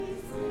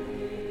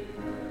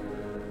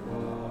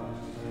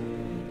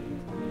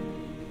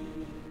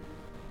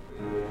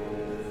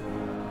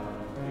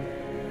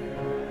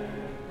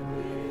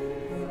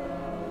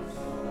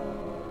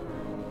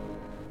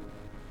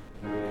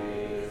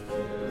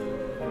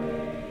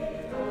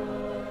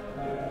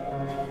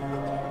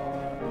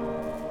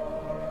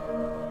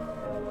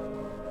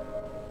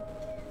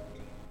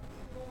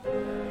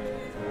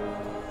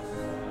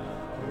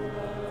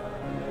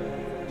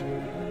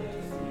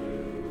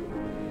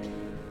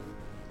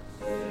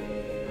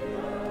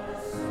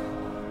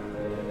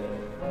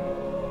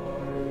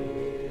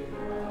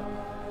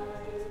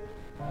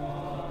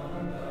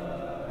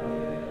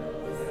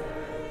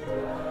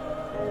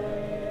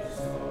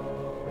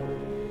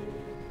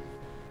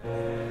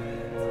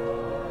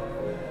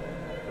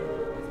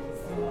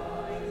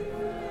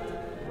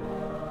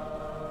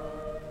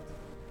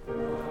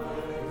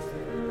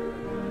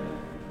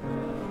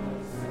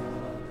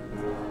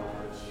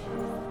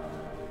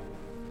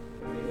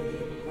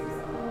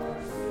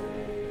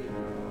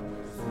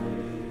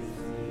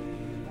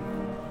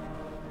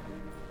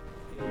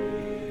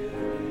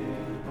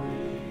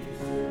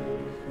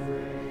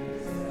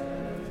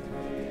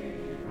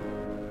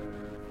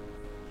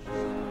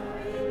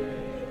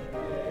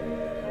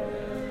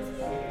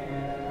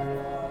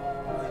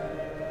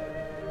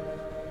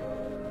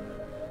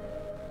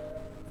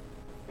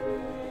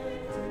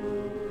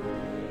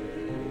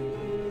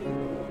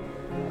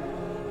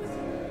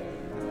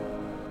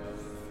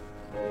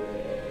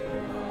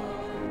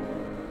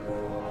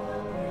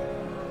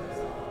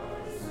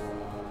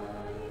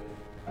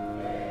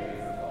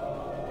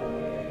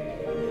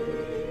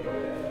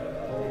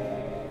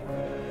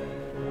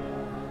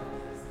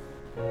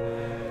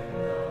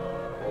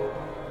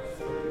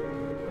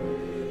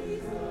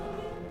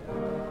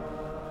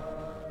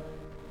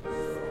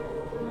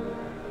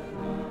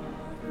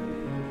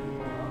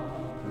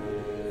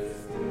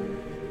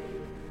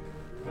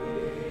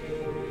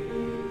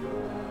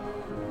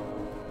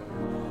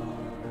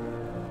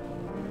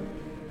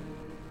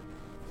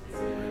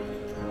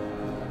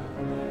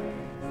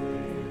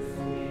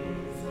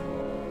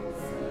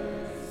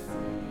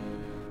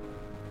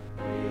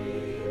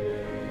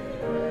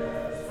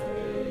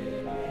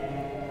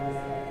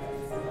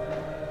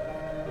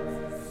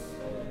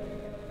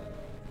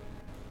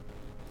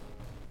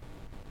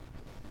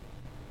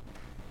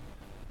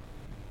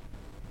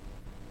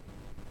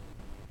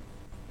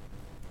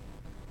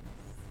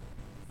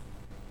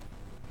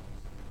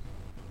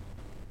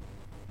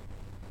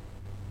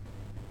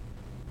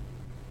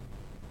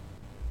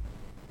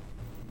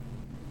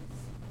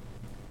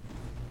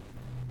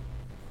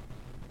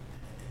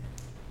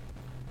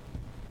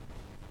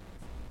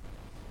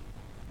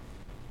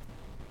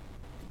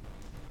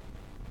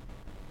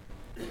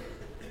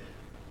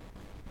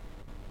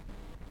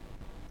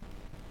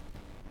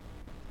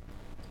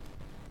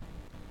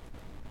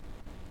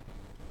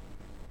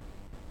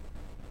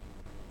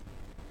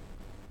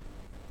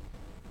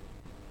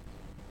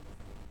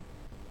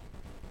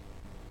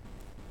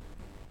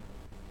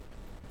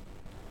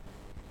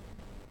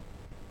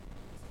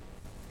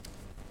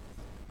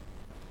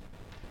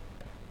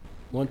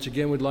Once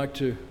again, we'd like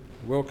to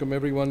welcome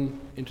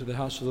everyone into the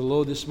house of the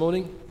Lord this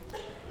morning.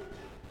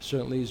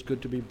 Certainly it's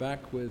good to be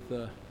back with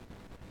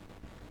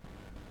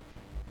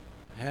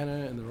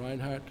Hannah and the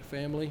Reinhardt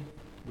family.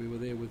 We were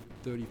there with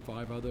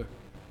 35 other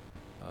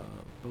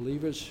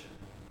believers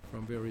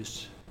from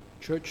various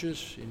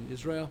churches in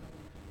Israel.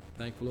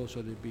 Thankful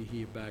also to be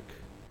here back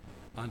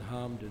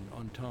unharmed and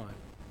on time.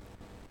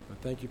 But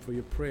thank you for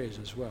your prayers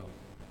as well.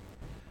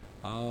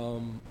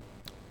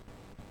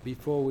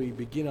 Before we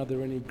begin, are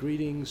there any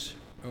greetings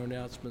or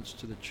announcements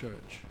to the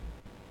church?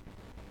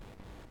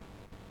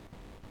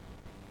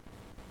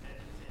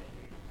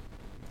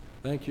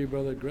 Thank you,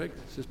 Brother Greg.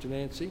 Sister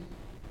Nancy,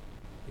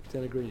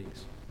 extended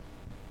greetings.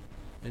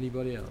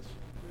 Anybody else?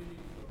 Greetings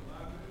from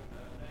Margaret,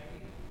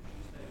 Maggie.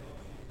 She stayed home,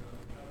 she's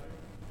recovering.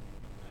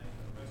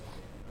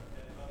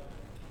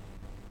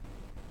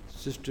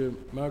 And Sister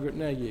Margaret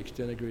Nagy,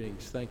 extended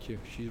greetings. Thank you.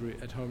 She's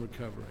at home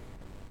recovering.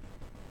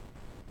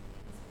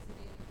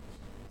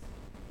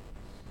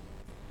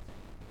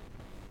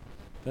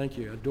 Thank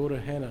you. Our daughter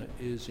Hannah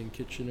is in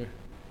Kitchener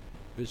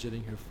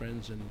visiting her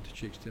friends, and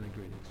she extended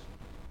greetings.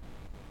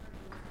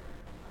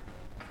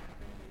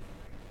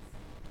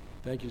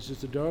 Thank you,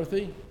 Sister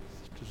Dorothy,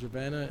 Sister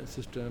Savannah, and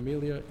Sister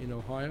Amelia in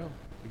Ohio.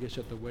 I guess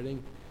at the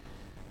wedding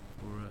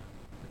for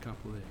a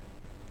couple there,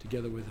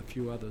 together with a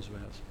few others of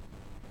ours.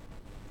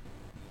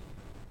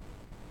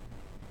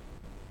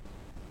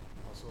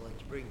 Also like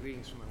to bring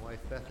greetings from my wife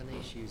Bethany.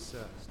 She's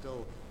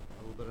still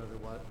a little bit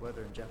under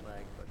weather and jet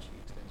lag, but she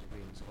extends her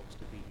greetings, hopes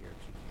to be here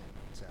if she can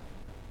this afternoon.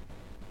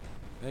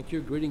 Thank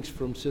you. Greetings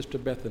from Sister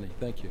Bethany.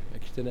 Thank you.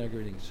 Extend our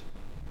greetings.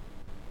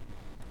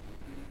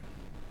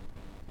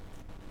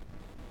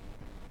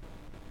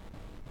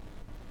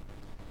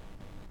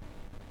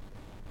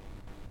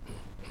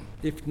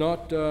 If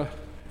not,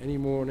 any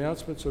more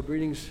announcements or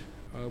greetings,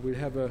 we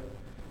have a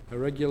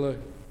regular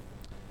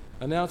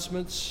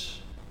announcements.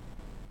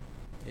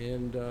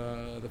 And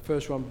the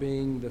first one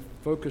being the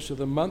focus of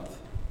the month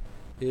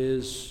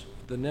is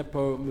the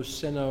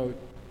Nepomuceno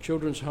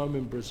Children's Home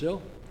in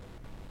Brazil.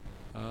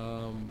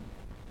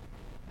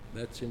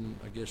 That's in,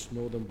 I guess,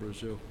 northern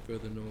Brazil,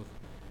 further north.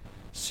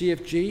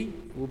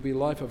 CFG will be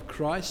Life of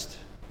Christ,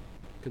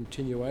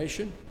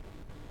 continuation.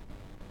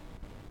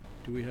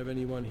 Do we have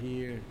anyone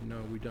here? No,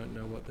 we don't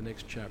know what the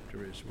next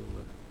chapter is.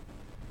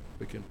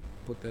 We can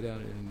put that out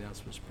in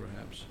announcements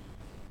perhaps.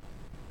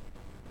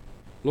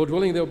 Lord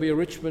willing, there'll be a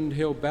Richmond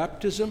Hill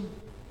baptism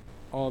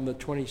on the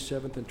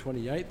 27th and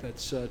 28th.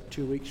 That's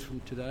 2 weeks from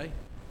today.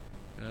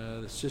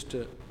 The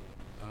sister,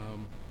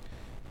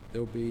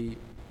 there'll be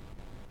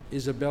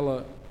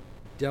Isabella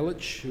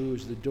Delich, who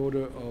is the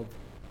daughter of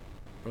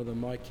Brother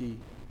Mikey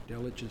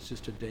Delich and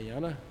Sister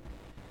Diana,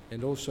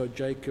 and also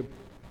Jacob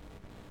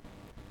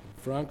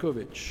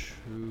Frankovic,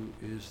 who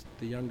is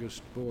the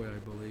youngest boy, I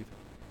believe,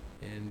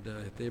 and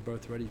they're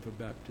both ready for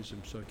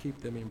baptism, so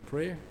keep them in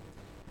prayer.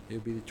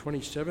 It'll be the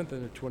 27th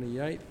and the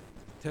 28th.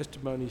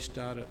 Testimonies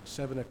start at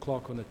 7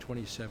 o'clock on the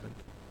 27th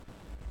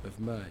of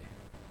May.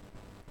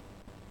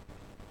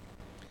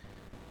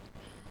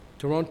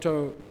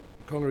 Toronto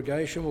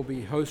congregation will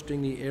be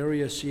hosting the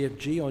area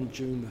CFG on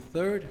June the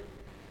 3rd,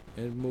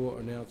 and more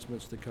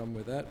announcements to come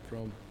with that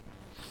from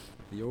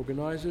the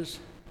organisers.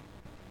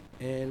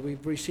 And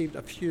we've received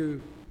a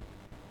few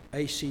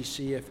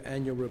ACCF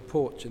annual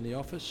reports in the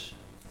office,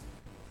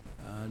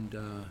 and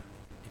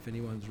if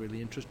anyone's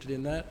really interested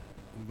in that,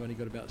 we've only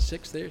got about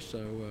 6 there,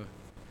 so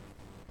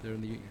they're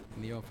in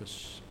the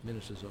office,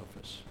 minister's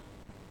office.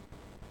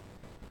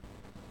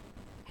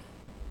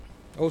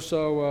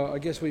 Also, I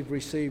guess we've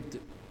received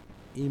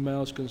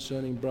emails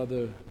concerning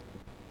Brother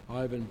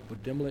Ivan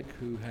Budimlik,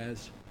 who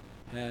has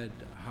had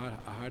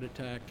a heart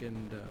attack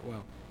and,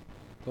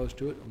 close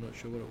to it. I'm not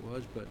sure what it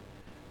was, but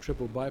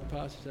triple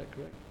bypass, is that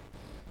correct?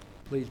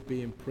 Please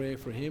be in prayer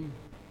for him.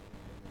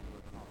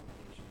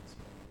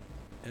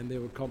 And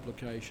there were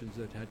complications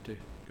that had to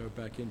go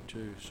back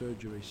into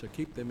surgery, so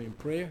keep them in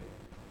prayer,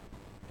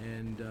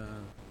 and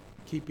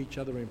keep each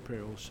other in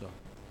prayer also,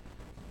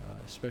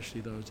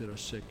 especially those that are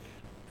sick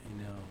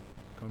in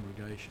our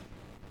congregation.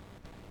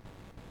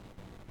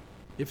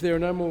 If there are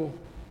no more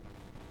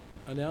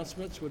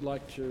announcements, we'd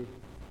like to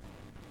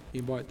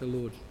invite the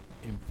Lord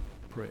in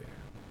prayer.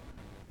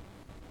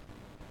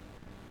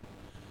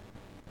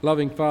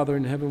 Loving Father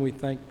in heaven, we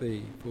thank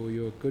Thee for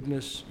Your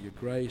goodness, Your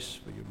grace,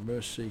 for Your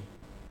mercy.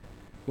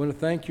 We want to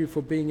thank You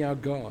for being our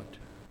God.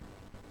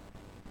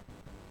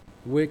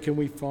 Where can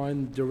we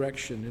find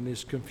direction in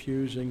this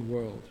confusing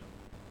world?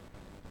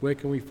 Where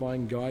can we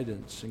find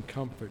guidance and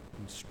comfort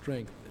and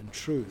strength and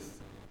truth?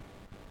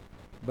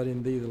 But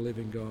in Thee, the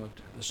living God,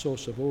 the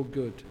source of all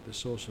good, the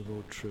source of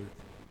all truth.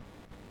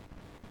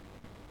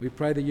 We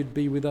pray that You'd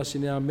be with us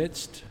in our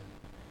midst.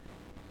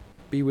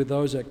 Be with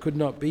those that could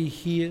not be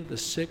here, the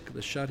sick,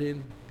 the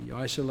shut-in, the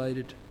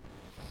isolated,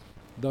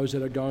 those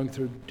that are going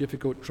through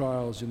difficult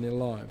trials in their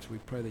lives. We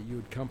pray that You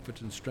would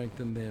comfort and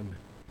strengthen them,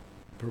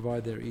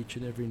 provide their each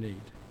and every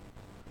need.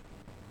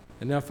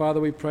 And now, Father,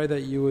 we pray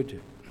that You would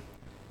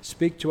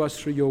speak to us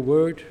through Your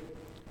word.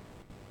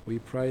 We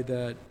pray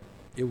that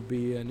it will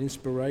be an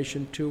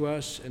inspiration to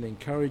us, an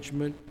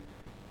encouragement,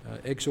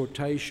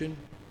 exhortation,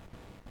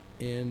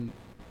 and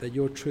that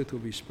your truth will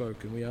be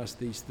spoken. We ask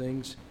these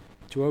things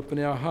to open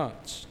our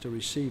hearts to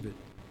receive it,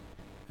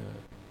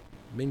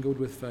 mingled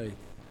with faith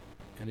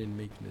and in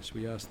meekness.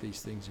 We ask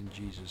these things in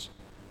Jesus'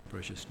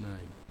 precious name.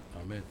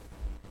 Amen.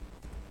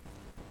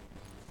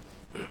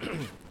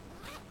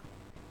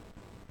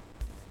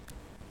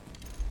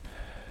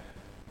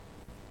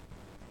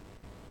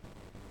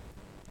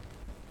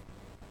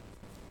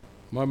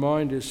 My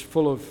mind is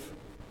full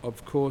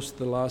of course,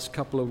 the last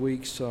couple of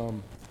weeks'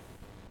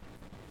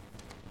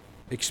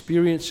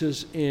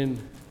 experiences in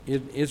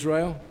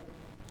Israel.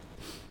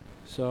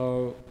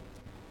 So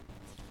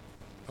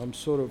I'm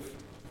sort of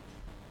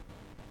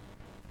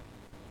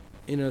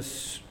in a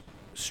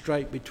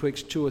strait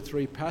betwixt two or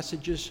three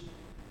passages,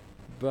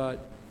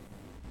 but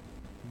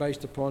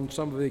based upon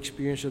some of the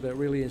experiences that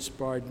really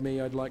inspired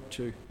me, I'd like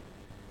to,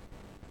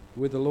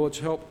 with the Lord's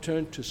help,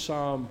 turn to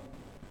Psalm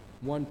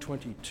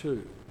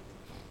 122.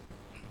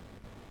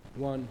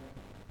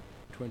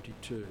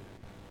 122.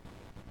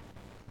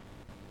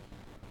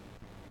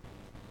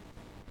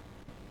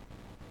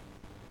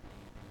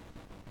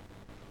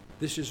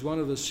 This is one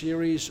of the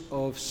series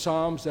of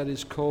psalms that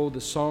is called the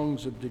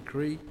Songs of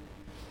Decree,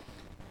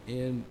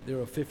 and there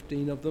are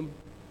 15 of them.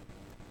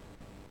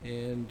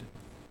 And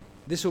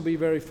this will be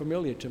very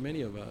familiar to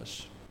many of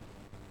us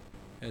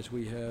as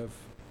we have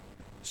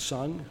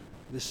sung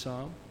this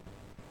psalm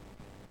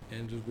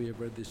and as we have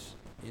read this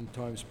in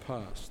times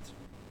past.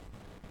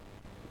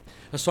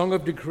 A song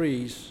of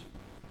decrees,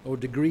 or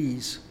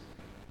degrees,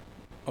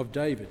 of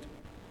David.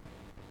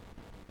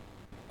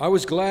 I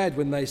was glad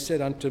when they said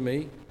unto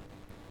me,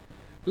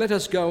 let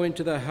us go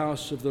into the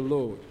house of the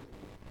Lord.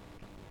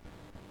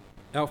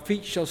 Our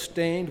feet shall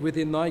stand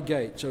within thy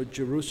gates, O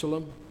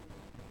Jerusalem.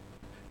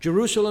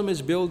 Jerusalem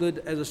is builded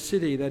as a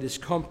city that is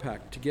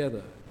compact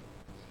together.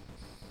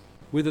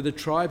 Whither the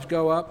tribes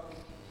go up,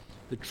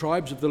 the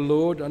tribes of the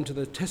Lord, unto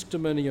the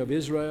testimony of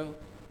Israel,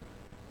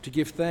 to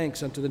give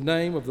thanks unto the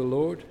name of the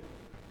Lord.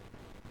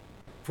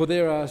 For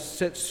there are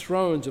set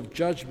thrones of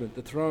judgment,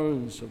 the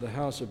thrones of the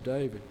house of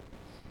David.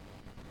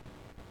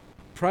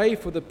 Pray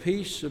for the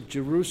peace of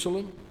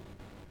Jerusalem.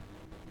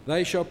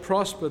 They shall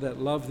prosper that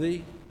love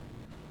thee.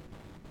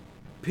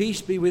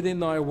 Peace be within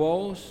thy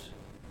walls,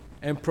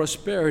 and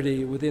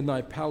prosperity within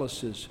thy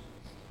palaces.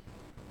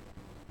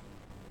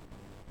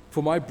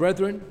 For my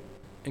brethren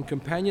and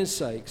companions'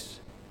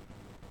 sakes,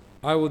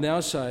 I will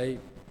now say,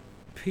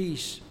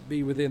 peace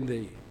be within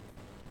thee.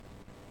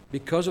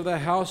 Because of the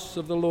house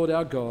of the Lord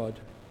our God,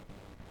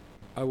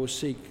 I will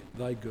seek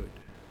thy good.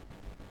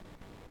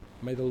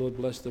 May the Lord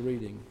bless the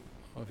reading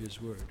of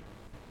his word.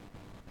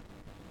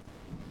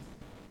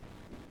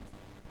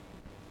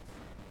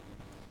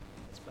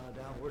 Let's bow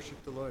down,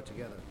 worship the Lord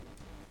together.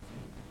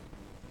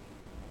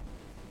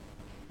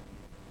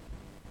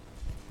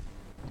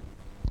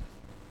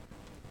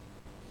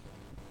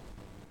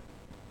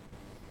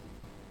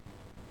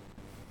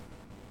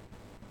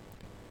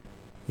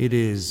 It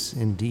is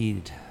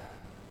indeed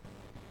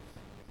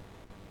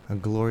a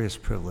glorious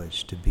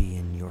privilege to be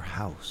in your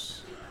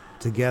house,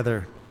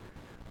 together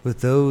with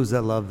those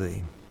that love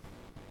thee.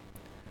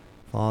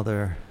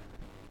 Father,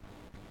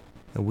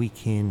 that we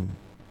can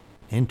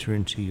enter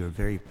into your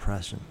very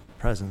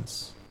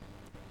presence.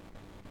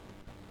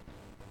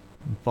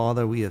 And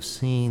Father, we have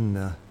seen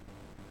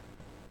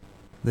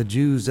the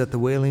Jews at the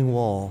Wailing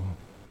Wall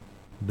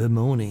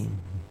bemoaning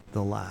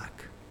the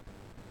lack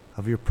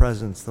of your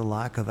presence, the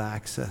lack of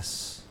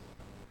access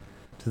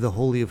to the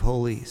Holy of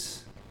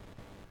Holies.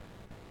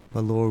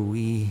 But Lord,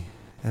 we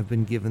have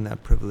been given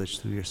that privilege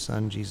through your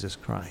Son, Jesus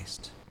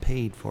Christ,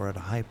 paid for at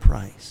a high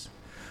price,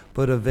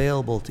 but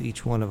available to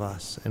each one of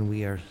us. And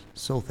we are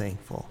so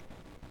thankful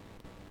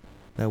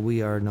that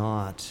we are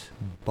not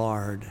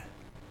barred,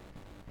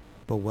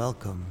 but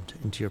welcomed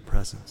into your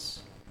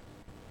presence.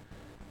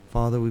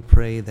 Father, we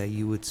pray that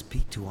you would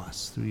speak to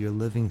us through your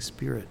living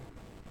Spirit,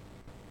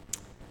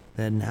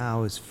 that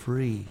now is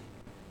free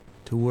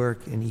to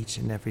work in each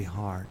and every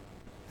heart,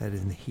 that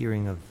in the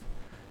hearing of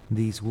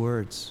these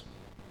words.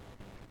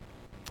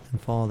 And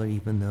Father,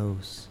 even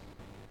those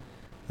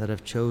that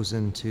have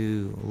chosen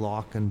to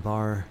lock and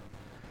bar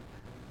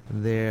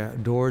their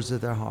doors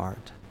of their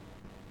heart,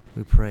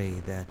 we pray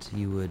that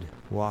you would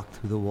walk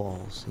through the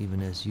walls,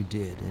 even as you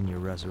did in your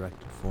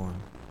resurrected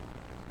form.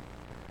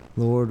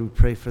 Lord, we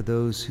pray for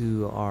those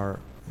who are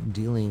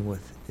dealing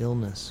with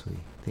illness. We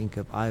think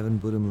of Ivan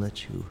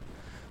Budimlich, who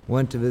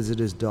went to visit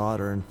his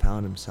daughter and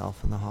found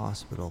himself in the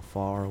hospital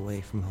far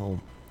away from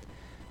home.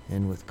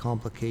 And with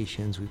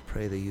complications, we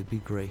pray that you'd be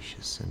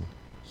gracious and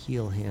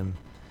heal him,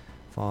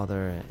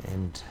 Father.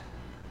 And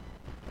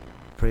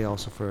pray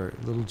also for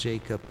little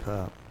Jacob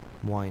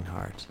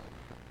Weinhardt,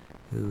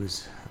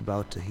 who's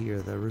about to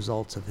hear the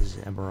results of his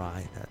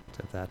MRI,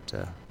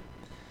 that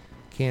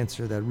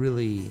cancer that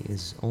really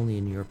is only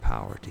in your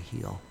power to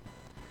heal.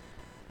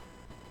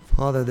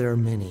 Father, there are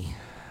many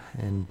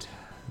and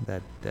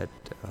that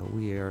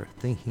we are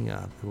thinking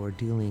of who are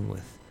dealing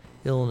with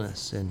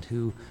illness and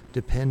who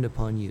depend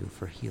upon you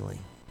for healing.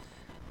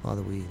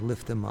 Father, we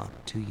lift them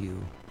up to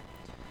you.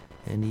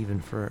 And even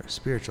for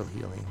spiritual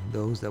healing,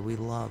 those that we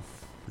love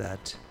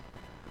that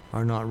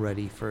are not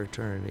ready for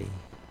eternity,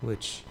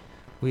 which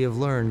we have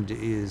learned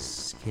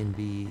can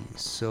be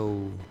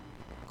so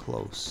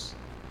close.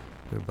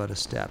 We're but a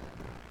step,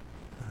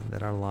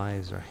 that our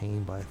lives are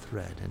hanging by a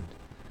thread. And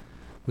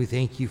we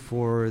thank you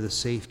for the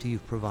safety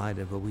you've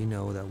provided, but we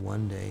know that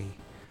one day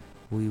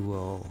we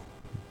will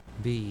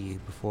be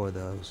before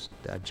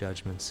that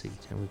judgment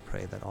seat, and we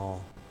pray that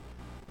all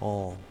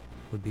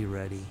would be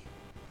ready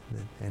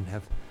and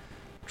have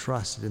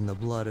trusted in the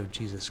blood of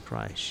Jesus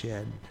Christ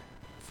shed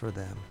for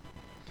them.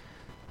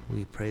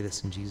 We pray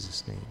this in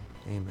Jesus' name.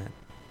 Amen.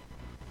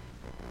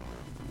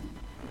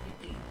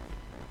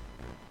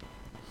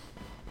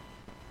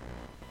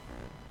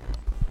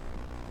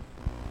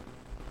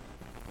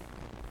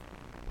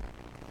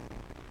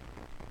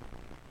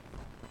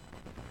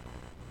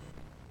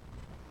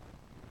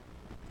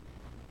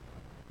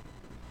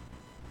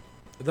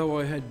 Though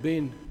I had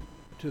been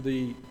to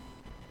the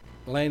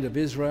land of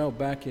Israel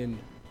back in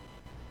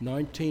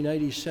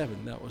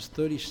 1987, that was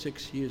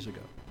 36 years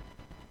ago.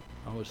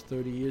 I was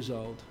 30 years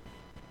old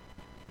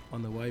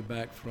on the way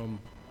back from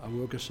a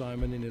work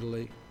assignment in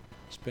Italy,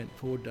 spent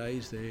 4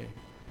 days there,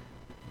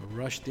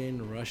 rushed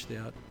in, rushed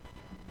out,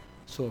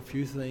 saw a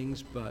few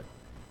things, but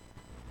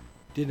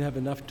didn't have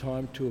enough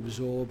time to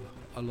absorb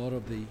a lot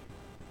of the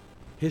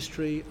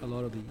history, a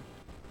lot of the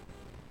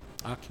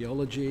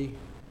archaeology,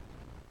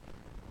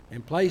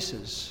 and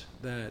places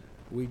that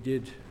we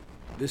did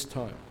this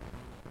time.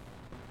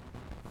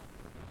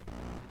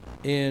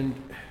 And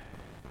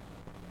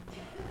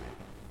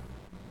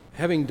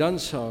having done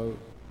so,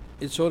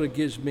 it sort of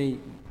gives me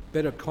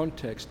better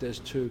context as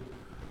to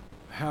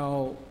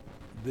how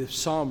the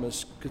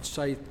psalmist could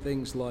say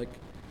things like,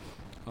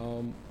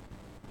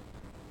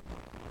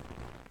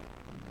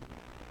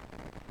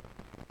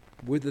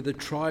 whether the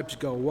tribes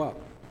go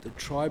up, the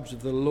tribes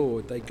of the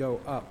Lord, they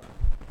go up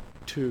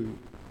to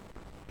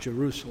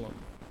Jerusalem.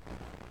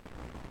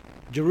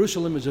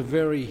 Jerusalem is a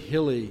very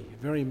hilly,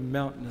 very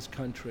mountainous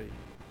country.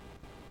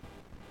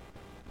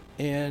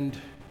 And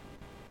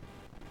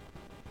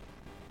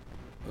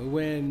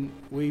when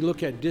we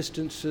look at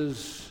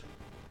distances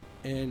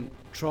and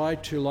try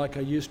to, like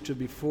I used to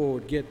before,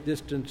 get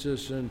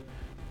distances and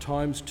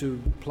times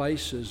to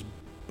places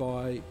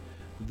by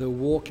the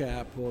walk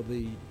app or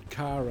the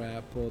car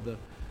app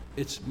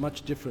it's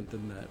much different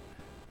than that.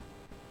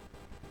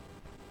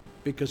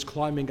 Because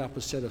climbing up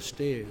a set of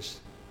stairs,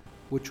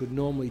 which would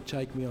normally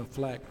take me on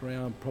flat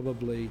ground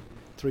probably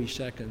 3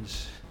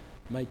 seconds,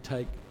 may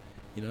take,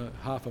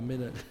 half a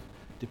minute,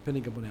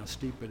 depending upon how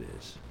steep it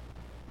is.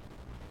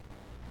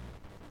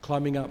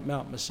 Climbing up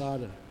Mount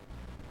Masada,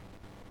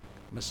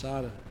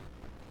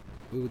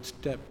 we would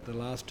step, the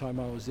last time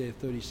I was there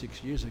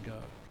 36 years ago,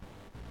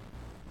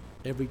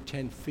 every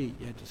 10 feet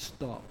you had to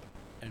stop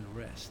and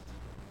rest.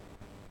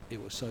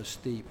 It was so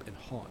steep and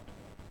hot.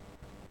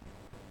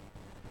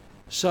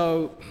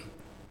 So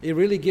it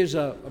really gives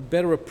a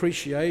better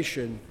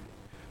appreciation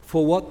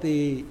for what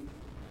the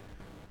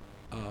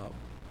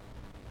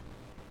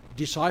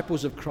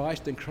disciples of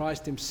Christ and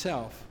Christ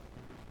himself,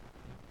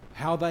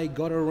 how they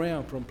got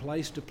around from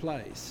place to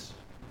place,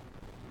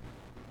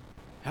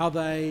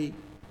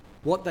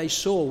 what they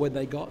saw when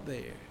they got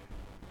there.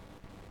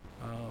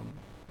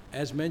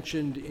 As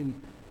mentioned in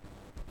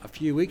a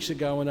few weeks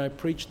ago when I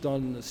preached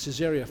on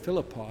Caesarea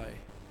Philippi,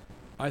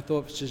 I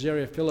thought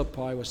Caesarea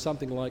Philippi was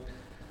something like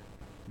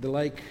the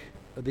lake,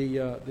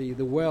 the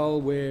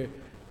well where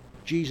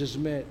Jesus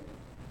met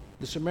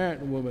the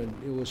Samaritan woman.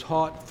 It was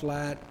hot,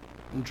 flat,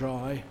 and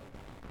dry.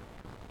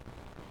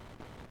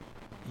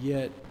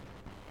 Yet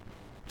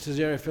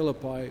Caesarea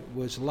Philippi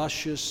was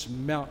luscious,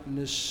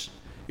 mountainous.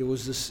 It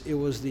was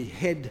the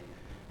head,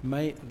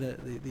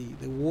 the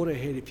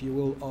waterhead, if you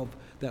will, of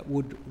that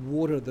would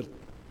water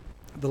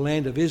the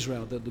land of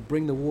Israel, that would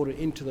bring the water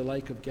into the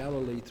Lake of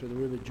Galilee through the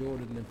River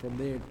Jordan, and then from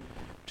there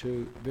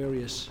to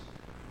various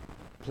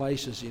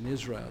places in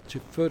Israel to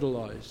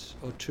fertilize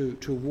or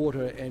to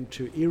water and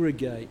to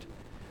irrigate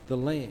the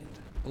land.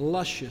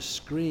 Luscious,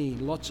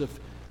 green, lots of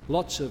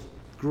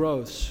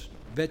growths,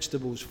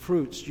 vegetables,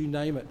 fruits, you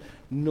name it,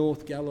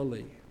 North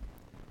Galilee.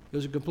 It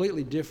was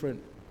completely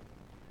different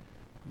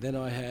than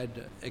I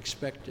had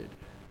expected.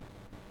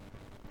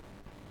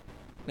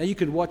 Now you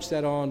could watch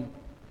that on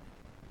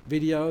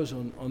videos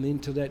on the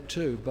internet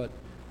too, but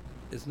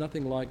it's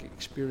nothing like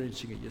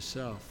experiencing it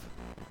yourself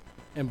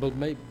and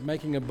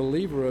making a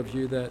believer of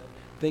you that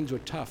things were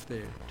tough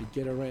there to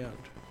get around.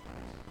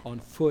 On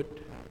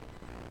foot,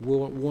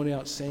 worn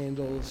out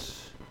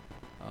sandals,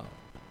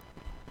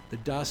 the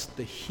dust,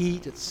 the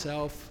heat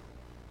itself.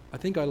 I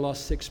think I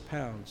lost 6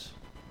 pounds.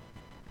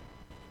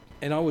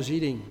 And I was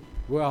eating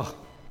well.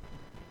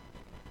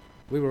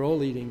 We were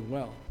all eating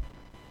well.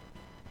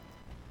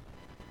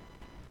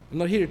 I'm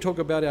not here to talk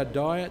about our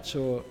diets,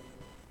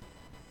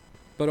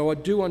 but I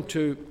do want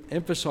to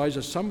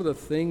emphasize some of the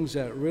things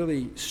that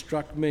really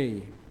struck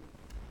me.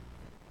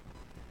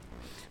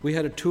 We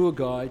had a tour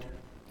guide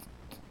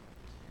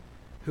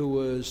who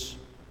was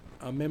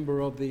a member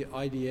of the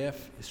IDF,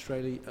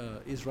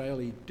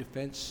 Israeli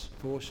Defense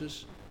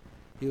Forces.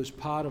 He was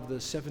part of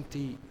the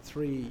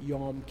 73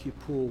 Yom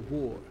Kippur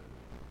War.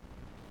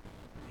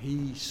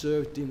 He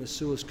served in the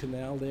Suez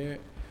Canal there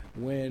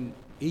when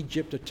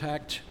Egypt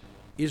attacked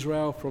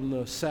Israel from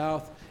the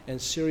south and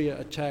Syria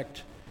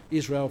attacked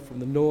Israel from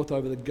the north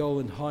over the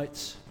Golan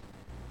Heights.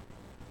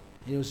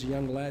 He was a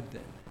young lad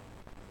then.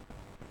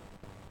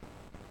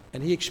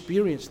 And he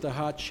experienced the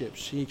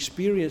hardships. He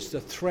experienced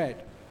the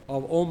threat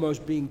of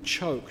almost being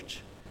choked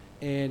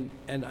and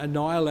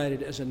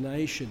annihilated as a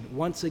nation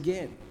once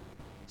again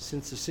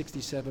since the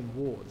 67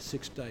 war, the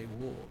Six-Day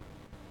War.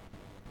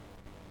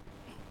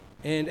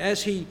 And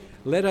as he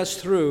led us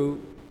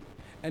through,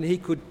 and he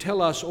could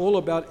tell us all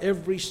about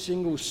every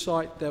single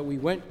site that we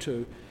went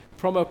to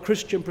from a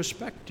Christian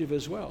perspective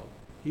as well.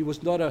 He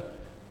was not a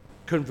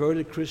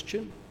converted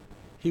Christian.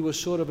 He was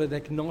sort of an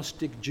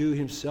agnostic Jew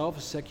himself,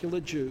 a secular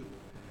Jew.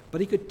 But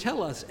he could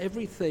tell us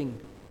everything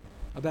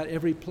about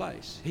every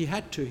place. He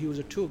had to. He was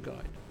a tour guide.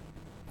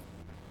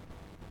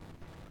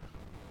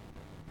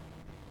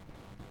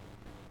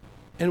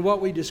 And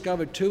what we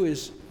discovered too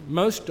is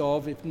most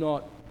of, if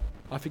not,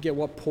 I forget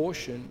what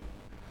portion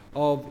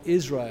of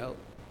Israel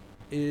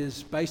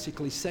is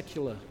basically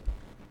secular.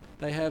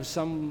 They have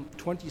some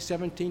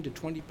 17 to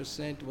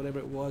 20%, whatever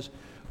it was,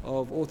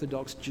 of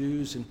Orthodox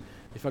Jews. And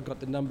if I got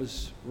the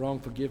numbers wrong,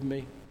 forgive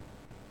me.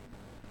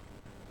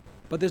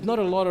 But there's not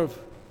a lot of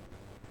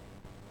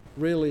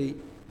really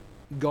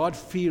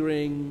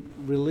God-fearing,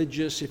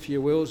 religious, if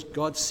you will,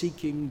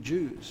 God-seeking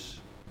Jews.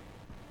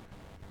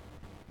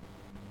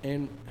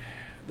 And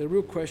the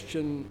real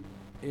question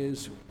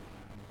is,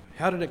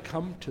 how did it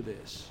come to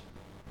this?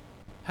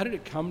 How did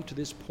it come to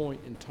this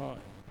point in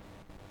time?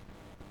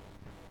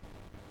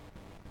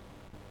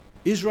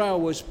 Israel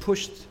was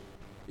pushed,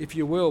 if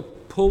you will,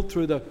 pulled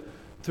through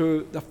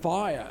the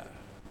fire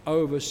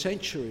over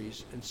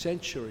centuries and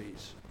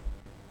centuries.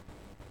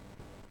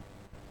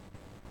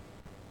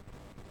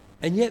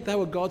 And yet they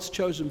were God's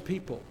chosen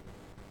people.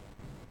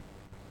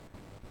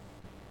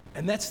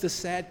 And that's the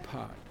sad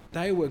part.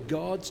 They were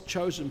God's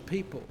chosen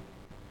people.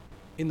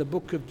 In the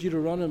book of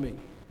Deuteronomy,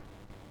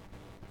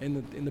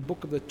 in the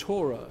book of the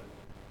Torah,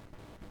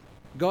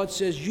 God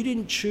says, you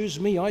didn't choose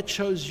me, I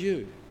chose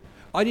you.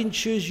 I didn't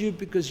choose you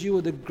because you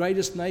were the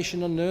greatest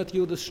nation on earth,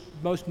 you were the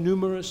most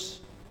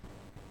numerous.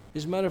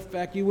 As a matter of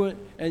fact, you weren't,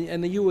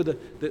 and you were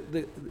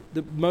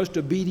the most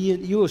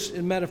obedient. You were, as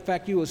a matter of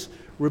fact, you were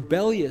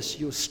rebellious,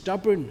 you were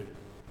stubborn.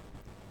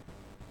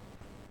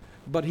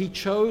 But he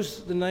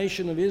chose the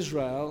nation of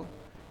Israel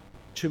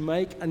to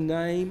make a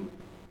name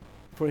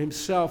for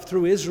himself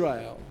through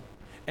Israel,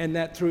 and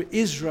that through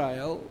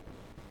Israel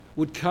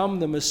would come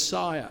the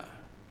Messiah.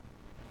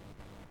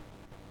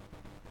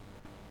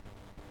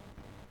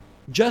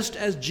 Just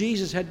as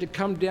Jesus had to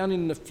come down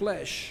in the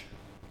flesh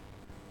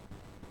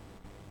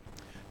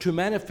to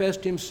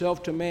manifest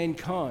himself to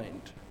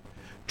mankind,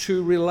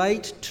 to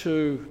relate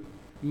to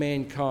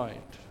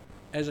mankind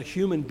as a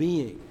human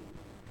being.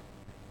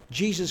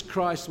 Jesus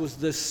Christ was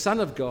the Son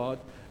of God,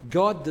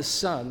 God the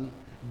Son,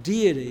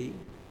 deity,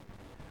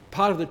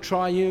 part of the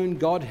triune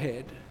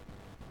Godhead,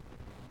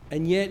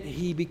 and yet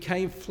he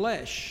became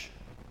flesh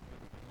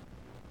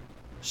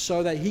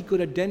so that he could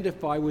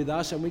identify with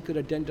us and we could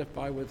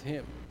identify with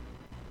him.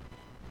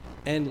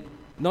 And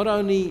not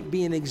only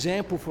be an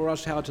example for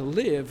us how to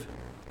live,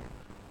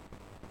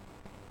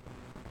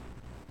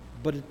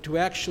 but to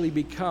actually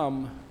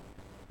become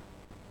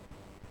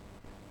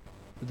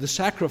the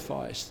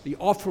sacrifice, the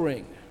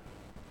offering,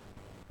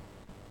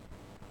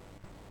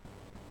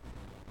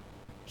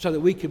 so that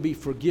we could be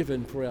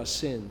forgiven for our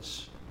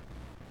sins,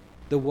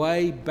 the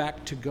way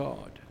back to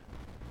God.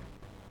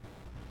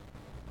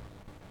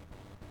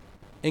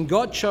 And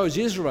God chose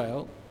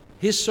Israel,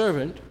 his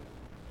servant,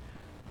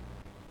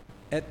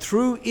 that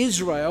through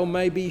Israel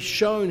may be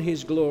shown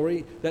his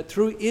glory, that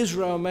through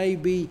Israel may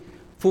be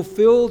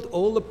fulfilled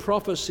all the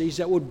prophecies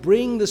that would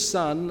bring the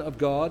Son of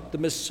God, the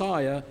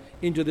Messiah,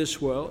 into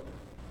this world,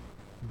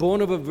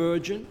 born of a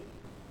virgin,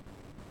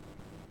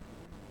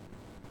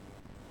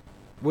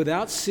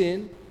 without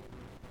sin,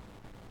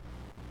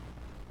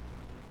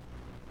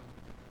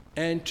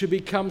 and to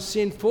become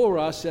sin for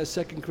us, as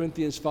 2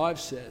 Corinthians 5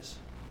 says,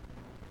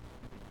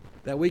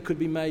 that we could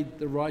be made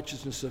the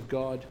righteousness of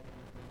God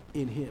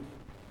in him.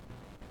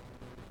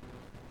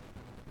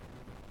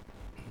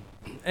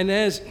 And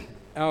as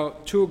our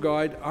tour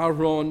guide,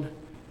 Aaron,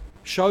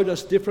 showed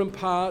us different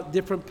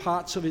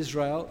parts of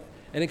Israel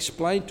and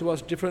explained to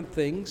us different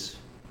things,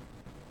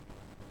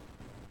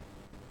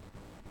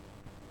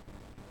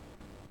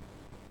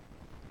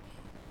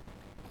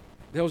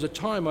 there was a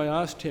time I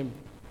asked him,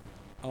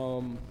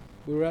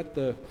 we were at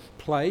the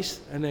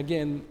place, and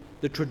again,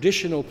 the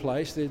traditional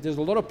place. There's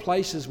a lot of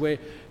places where as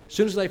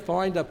soon as they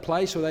find a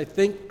place where they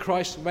think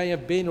Christ may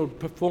have been or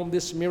performed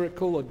this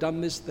miracle or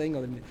done this thing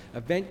or an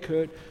event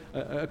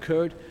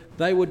occurred,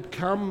 they would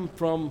come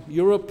from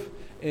Europe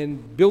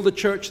and build a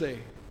church there.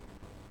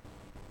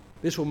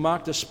 This will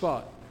mark the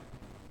spot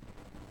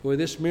where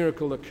this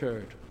miracle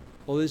occurred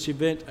or this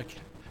event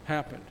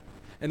happened.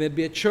 And there'd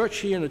be a church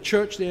here and a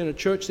church there and a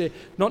church there,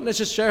 not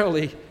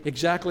necessarily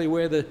exactly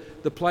where the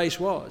place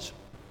was,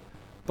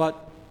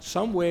 but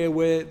somewhere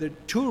where the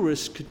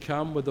tourists could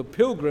come, where the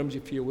pilgrims,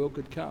 if you will,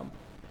 could come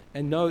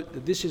and know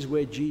that this is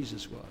where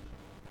Jesus was.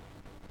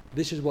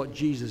 This is what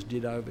Jesus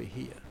did over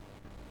here.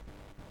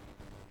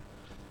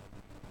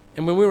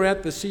 And when we were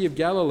at the Sea of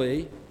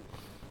Galilee,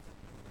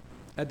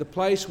 at the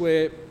place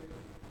where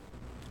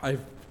I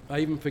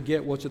even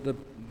forget, was it the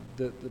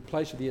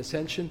place of the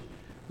ascension,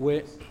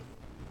 where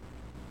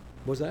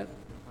was that?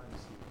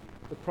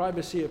 The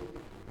primacy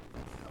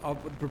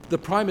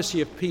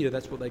of Peter.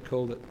 That's what they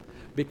called it,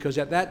 because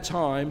at that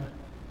time,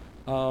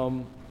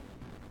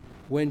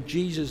 when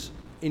Jesus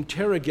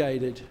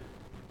interrogated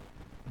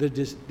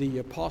the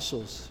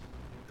apostles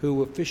who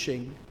were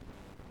fishing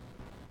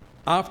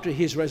after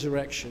his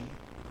resurrection,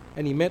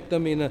 and he met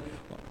them in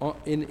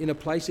a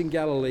place in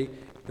Galilee.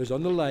 It was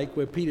on the lake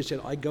where Peter said,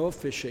 "I go a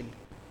fishing."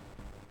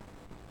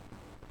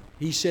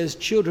 He says,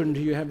 "Children,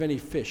 do you have any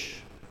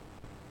fish?"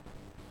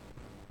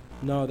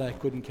 No, they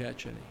couldn't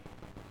catch any.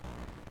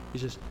 He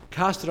says,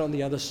 "Cast it on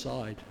the other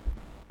side.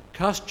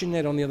 Cast your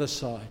net on the other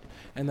side."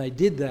 And they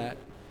did that,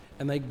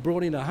 and they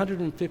brought in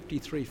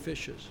 153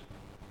 fishes.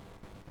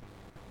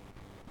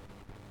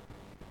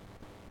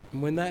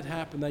 And when that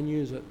happened, they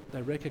knew that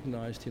they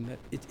recognized him, that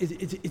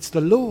it's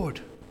the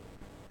Lord.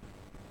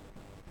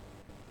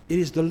 It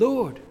is the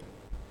Lord.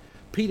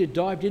 Peter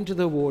dived into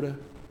the water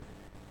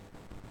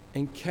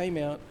and came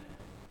out.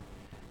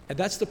 And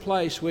that's the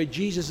place where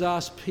Jesus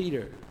asked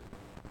Peter,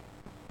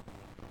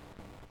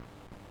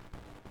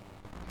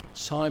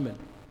 "Simon,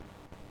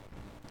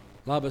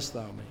 lovest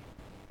thou me?"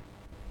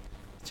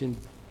 It's in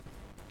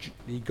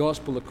the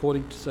Gospel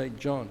according to St.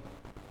 John.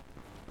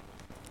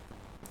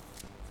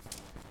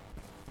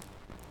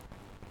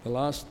 The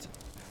last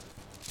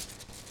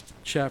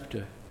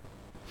chapter.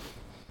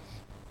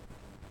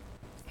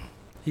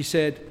 He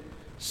said,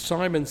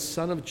 "Simon,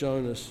 son of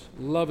Jonas,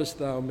 lovest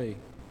thou me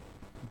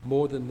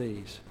more than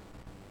these?"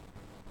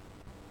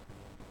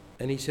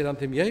 And he said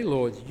unto him, "Yea,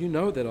 Lord, you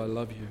know that I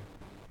love you."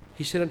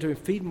 He said unto him,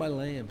 "Feed my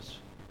lambs."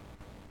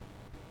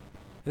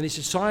 And he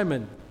said,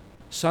 "Simon,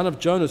 son of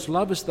Jonas,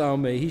 lovest thou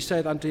me?" He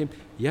said unto him,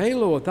 "Yea,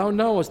 Lord, thou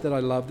knowest that I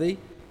love thee."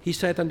 He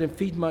said unto him,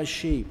 "Feed my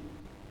sheep."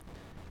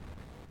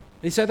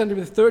 And he said unto him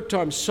the third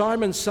time,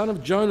 "Simon, son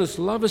of Jonas,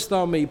 lovest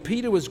thou me?"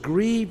 Peter was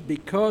grieved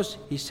because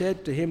he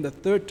said to him the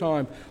third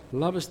time,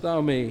 "Lovest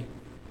thou me?"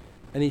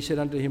 And he said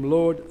unto him,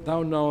 "Lord,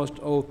 thou knowest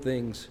all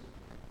things.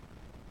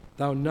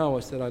 Thou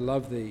knowest that I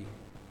love thee."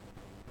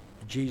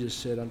 Jesus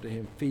said unto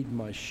him, "Feed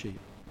my sheep."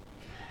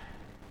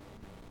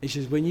 He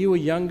says, when you were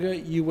younger,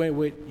 you went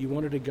where you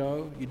wanted to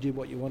go, you did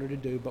what you wanted to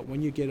do, but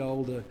when you get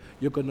older,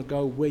 you're going to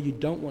go where you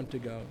don't want to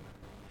go.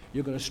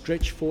 You're going to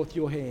stretch forth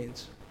your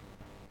hands,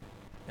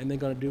 and they're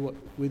going to do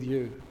with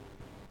you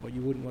what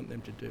you wouldn't want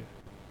them to do,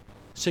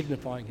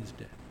 signifying his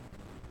death.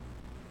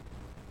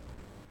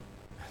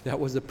 That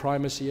was the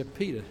primacy of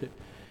Peter.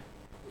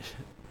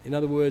 In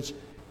other words,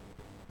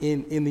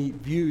 in the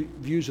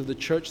views of the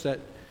church,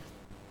 that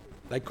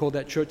they called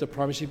that church the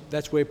primacy,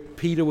 that's where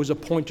Peter was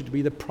appointed to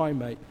be the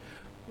primate,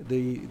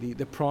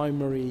 the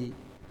primary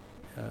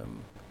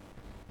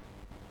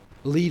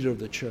leader of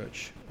the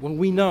church. When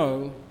we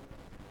know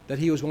that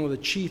he was one of the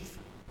chief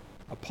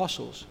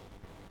apostles,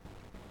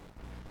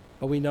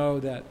 but we know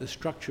that the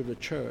structure of the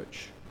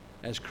church,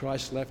 as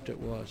Christ left it,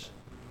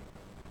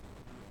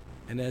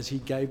 and as he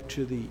gave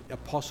to the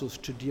apostles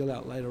to deal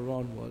out later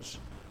on,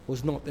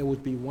 was not there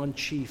would be one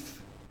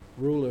chief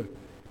ruler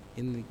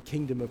in the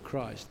kingdom of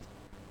Christ,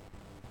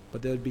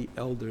 but there would be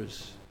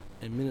elders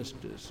and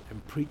ministers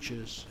and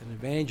preachers and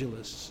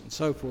evangelists and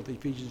so forth,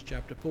 Ephesians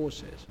chapter 4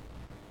 says.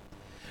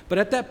 But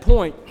at that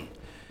point,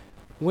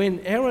 when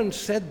Aaron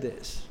said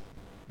this,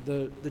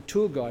 the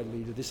tour guide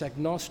leader, this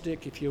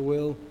agnostic, if you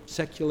will,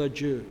 secular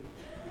Jew,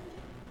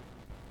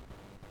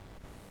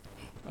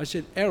 I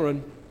said,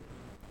 Aaron,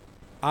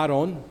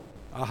 Aharon,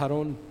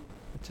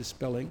 that's his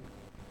spelling.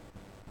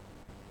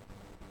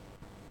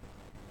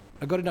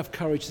 I got enough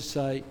courage to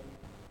say,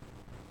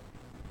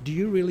 do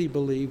you really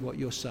believe what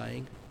you're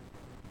saying?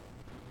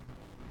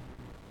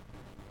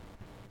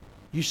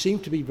 You seem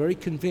to be very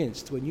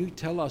convinced when you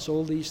tell us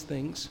all these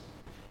things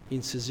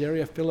in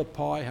Caesarea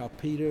Philippi, how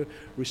Peter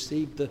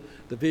received the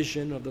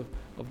vision of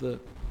the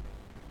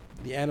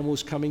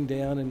animals coming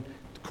down, and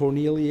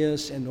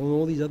Cornelius and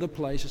all these other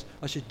places.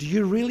 I said, do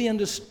you really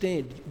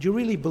understand? Do you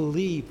really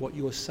believe what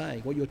you're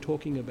saying, what you're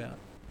talking about?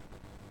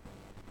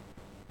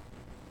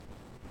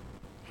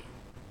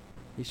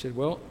 He said,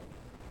 well,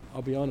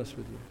 I'll be honest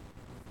with you.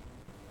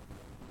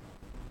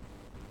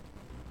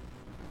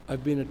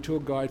 I've been a tour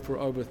guide for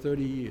over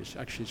 30 years.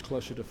 Actually, it's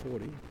closer to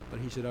 40, but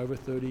he said over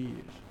 30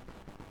 years.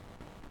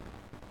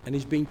 And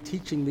he's been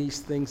teaching these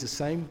things, the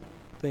same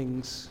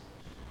things,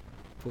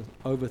 for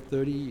over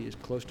 30 years,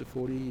 close to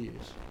 40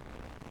 years.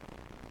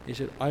 He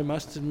said, I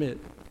must admit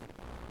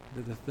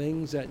that the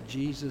things that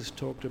Jesus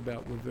talked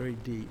about were very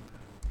deep.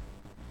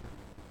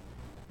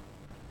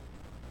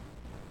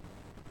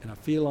 And I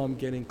feel I'm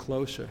getting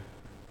closer.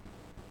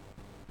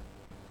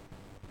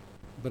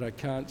 but I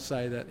can't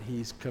say that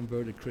he's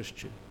converted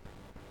Christian.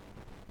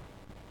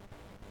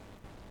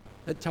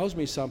 That tells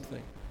me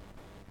something.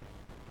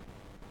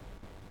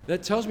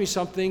 That tells me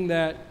something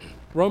that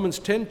Romans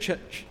 10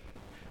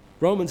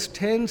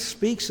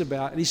 speaks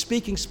about, and he's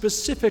speaking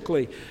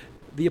specifically.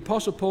 The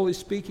Apostle Paul is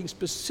speaking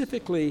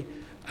specifically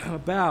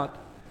about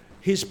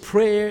his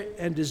prayer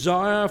and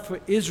desire for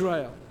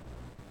Israel.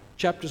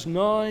 Chapters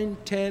 9,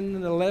 10,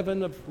 and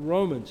 11 of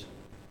Romans.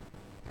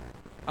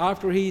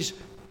 After he's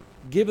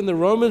given the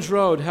Romans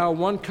road, how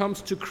one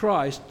comes to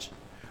Christ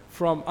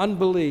from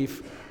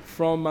unbelief,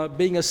 from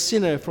being a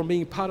sinner, from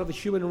being part of the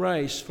human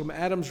race, from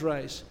Adam's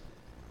race.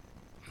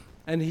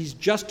 And he's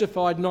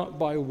justified not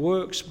by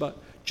works, but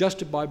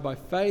justified by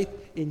faith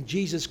in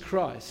Jesus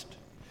Christ.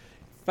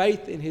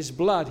 Faith in his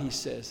blood, he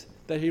says,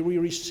 that he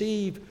will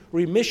receive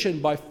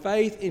remission by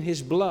faith in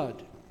his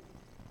blood.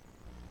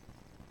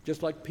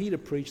 Just like Peter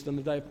preached on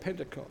the day of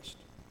Pentecost.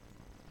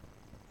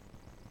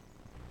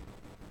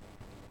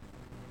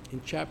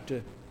 In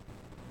chapter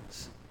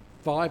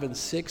 5 and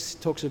 6,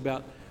 it talks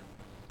about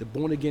the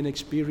born-again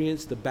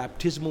experience, the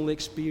baptismal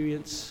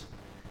experience.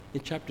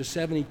 In chapter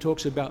 7, he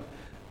talks about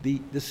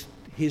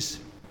his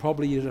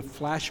probably in a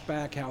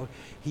flashback, how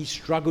he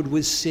struggled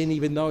with sin,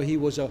 even though he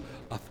was a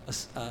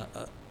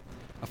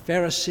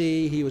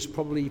Pharisee. He was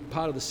probably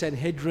part of the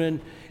Sanhedrin,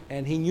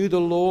 and he knew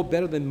the law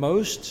better than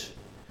most.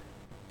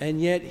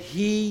 And yet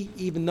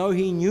even though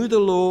he knew the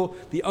law,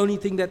 the only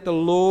thing that the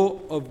law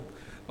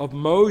of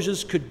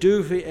Moses could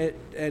do,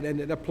 and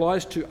it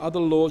applies to other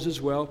laws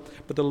as well,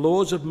 but the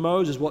laws of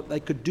Moses, what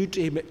they could do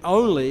to him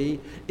only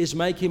is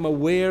make him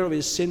aware of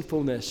his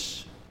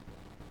sinfulness.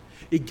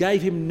 It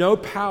gave him no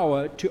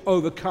power to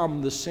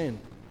overcome the sin.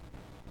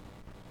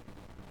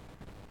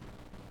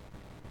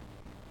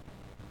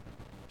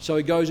 So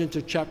he goes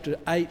into chapter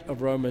 8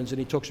 of Romans and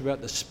he talks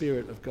about the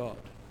Spirit of God.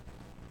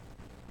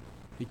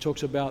 He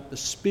talks about the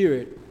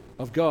Spirit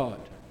of God.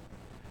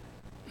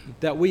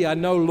 That we are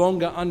no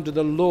longer under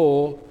the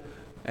law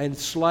and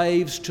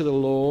slaves to the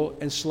law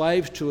and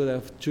slaves to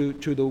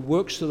the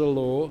works of the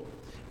law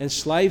and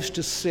slaves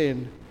to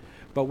sin,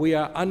 but we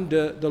are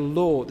under the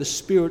law, the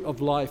Spirit of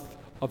life,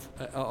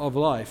 of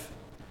life.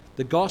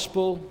 The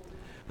gospel,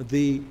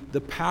 the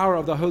power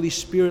of the Holy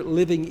Spirit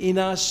living in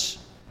us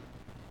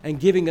and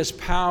giving us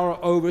power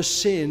over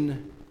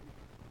sin.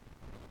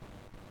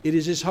 It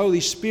is this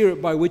Holy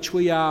Spirit by which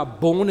we are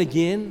born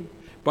again,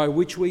 by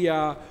which we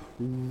are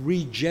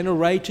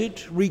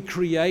regenerated,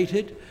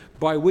 recreated,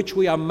 by which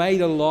we are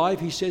made alive,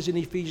 he says in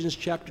Ephesians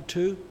chapter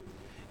 2.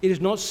 It is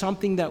not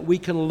something that we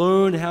can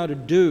learn how to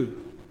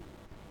do.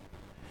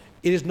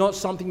 It is not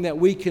something that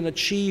we can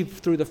achieve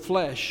through the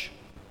flesh,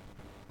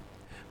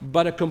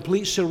 but a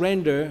complete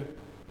surrender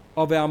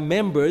of our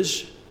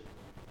members.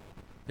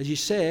 As he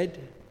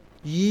said,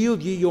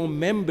 yield ye your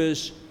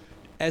members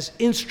as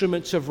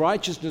instruments of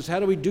righteousness. How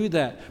do we do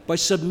that? By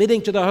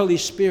submitting to the Holy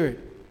Spirit.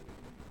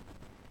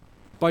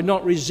 By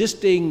not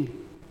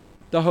resisting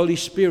the Holy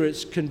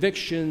Spirit's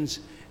convictions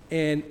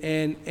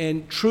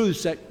and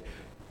truths that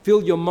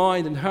fill your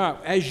mind and heart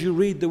as you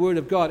read the Word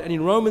of God. And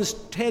in Romans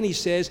 10 he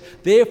says,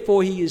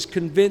 therefore he is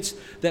convinced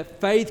that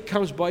faith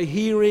comes by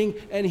hearing,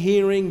 and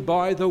hearing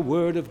by the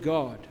Word of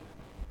God.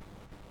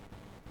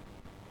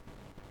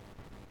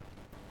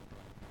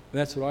 And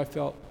that's what I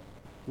felt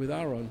with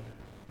Aaron.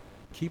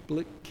 Keep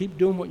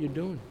doing what you're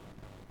doing.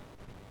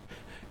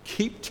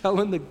 Keep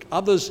telling the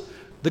others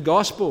the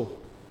gospel.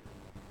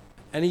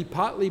 And he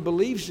partly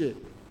believes it.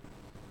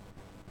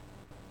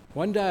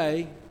 One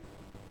day,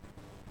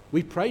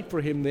 we prayed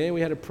for him there.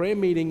 We had a prayer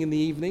meeting in the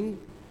evening.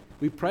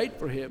 We prayed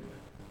for him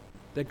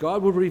that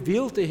God would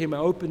reveal to him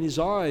and open his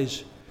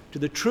eyes to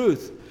the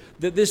truth.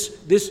 That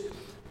this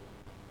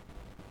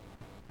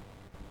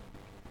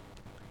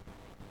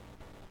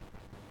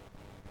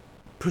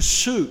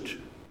pursuit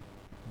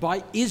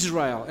by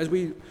Israel, as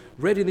we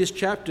read in this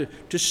chapter,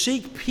 to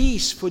seek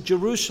peace for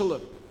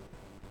Jerusalem.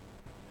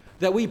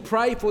 That we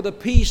pray for the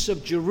peace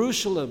of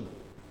Jerusalem.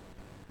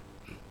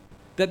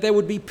 That there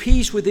would be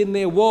peace within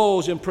their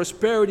walls and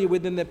prosperity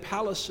within their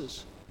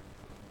palaces.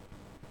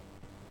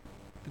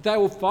 That they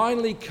will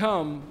finally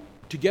come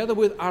together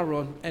with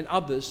Aaron and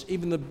others,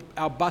 even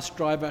our bus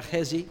driver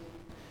Hezi,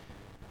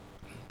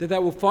 that they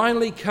will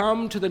finally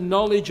come to the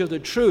knowledge of the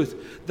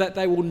truth, that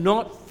they will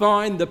not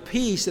find the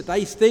peace that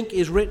they think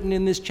is written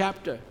in this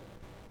chapter.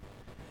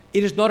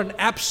 It is not an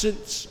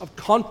absence of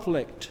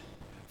conflict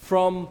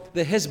from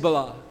the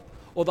Hezbollah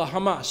or the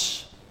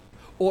Hamas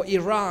or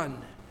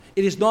Iran.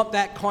 It is not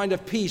that kind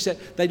of peace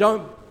that they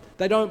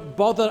don't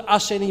bother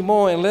us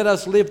anymore and let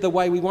us live the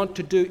way we want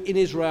to do in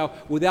Israel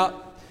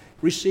without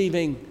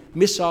receiving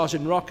missiles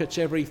and rockets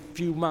every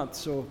few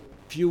months or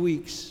few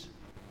weeks,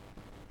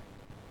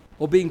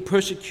 or being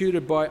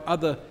persecuted by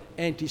other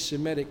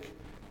anti-Semitic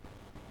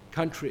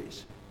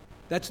countries.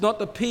 That's not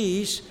the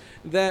peace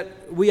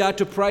that we are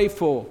to pray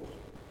for.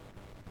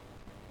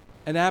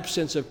 An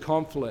absence of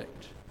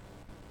conflict.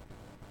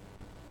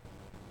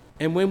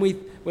 And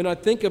when I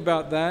think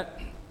about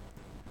that,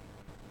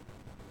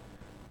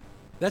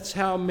 that's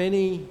how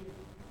many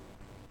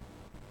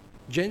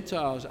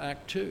Gentiles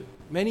act too.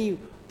 Many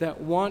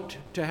that want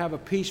to have a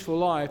peaceful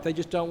life, they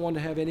just don't want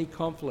to have any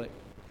conflict.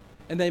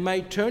 And they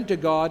may turn to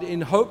God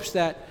in hopes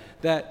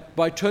that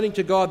by turning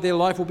to God, their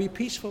life will be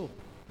peaceful,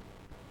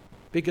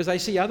 because they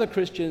see other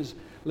Christians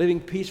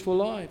living peaceful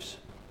lives.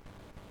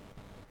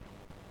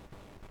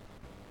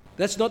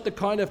 That's not the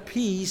kind of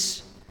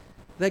peace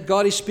that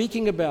God is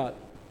speaking about.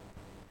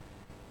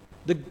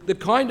 The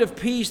kind of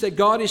peace that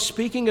God is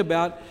speaking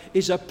about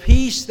is a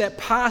peace that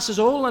passes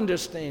all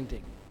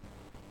understanding.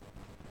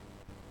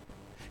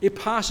 It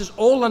passes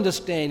all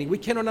understanding. We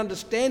cannot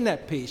understand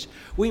that peace.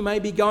 We may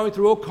be going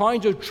through all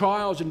kinds of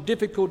trials and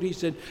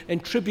difficulties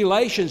and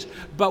tribulations,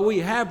 but we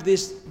have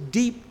this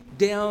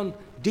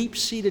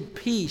deep-seated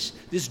peace,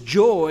 this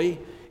joy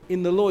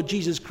in the Lord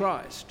Jesus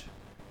Christ.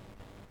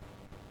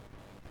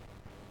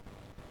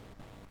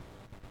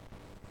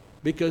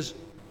 Because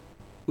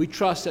we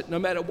trust that no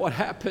matter what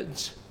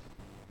happens,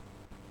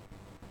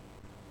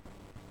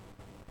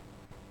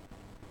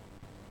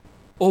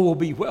 all will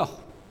be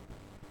well.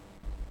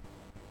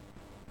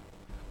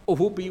 All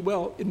will be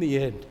well in the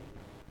end.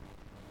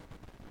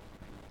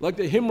 Like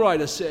the hymn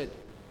writer said,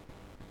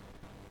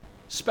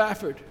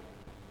 Spafford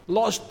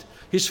lost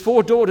his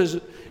 4 daughters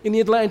in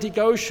the Atlantic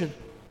Ocean.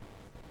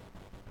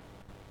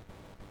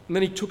 And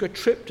then he took a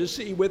trip to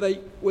see where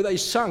they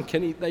sunk,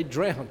 and they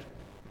drowned.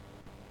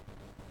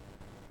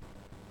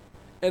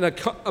 And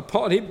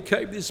upon him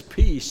came this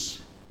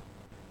peace,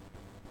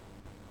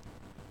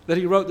 that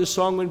he wrote the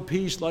song, "When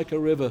peace like a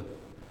river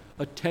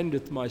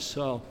attendeth my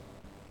soul."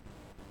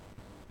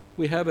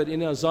 We have it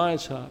in our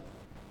Zion's heart.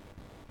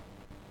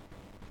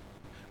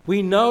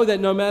 We know that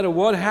no matter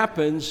what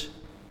happens,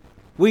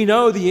 we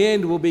know the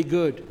end will be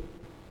good.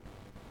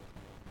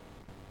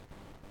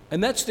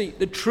 And that's the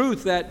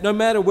truth, that no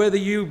matter whether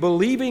you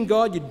believe in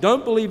God, you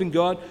don't believe in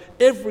God,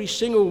 every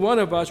single one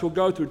of us will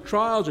go through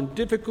trials and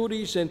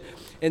difficulties and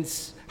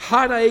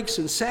heartaches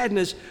and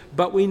sadness,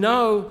 but we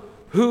know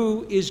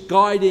who is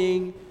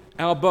guiding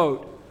our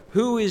boat,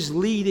 who is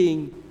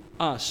leading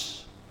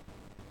us.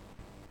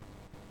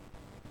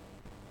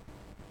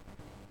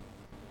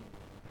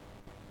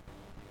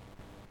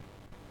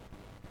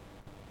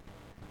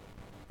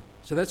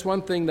 So that's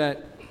one thing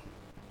that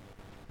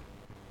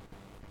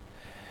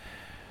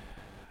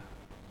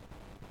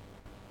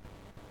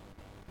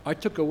I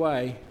took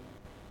away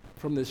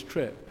from this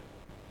trip.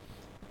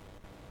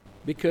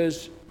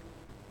 Because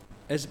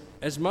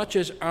as much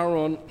as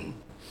Aaron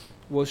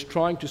was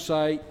trying to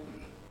say,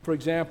 for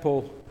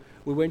example,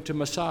 we went to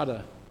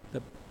Masada,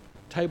 the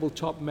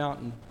tabletop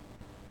mountain,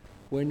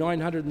 where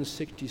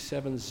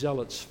 967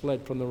 zealots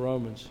fled from the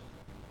Romans.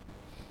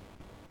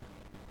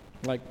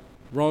 Like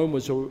Rome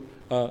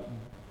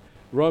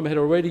had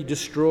already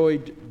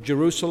destroyed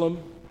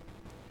Jerusalem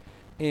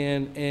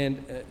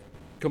and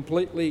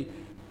completely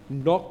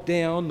knocked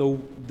down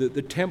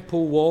the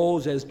temple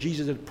walls, as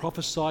Jesus had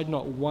prophesied.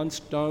 Not one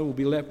stone will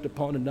be left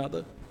upon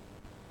another.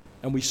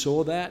 And we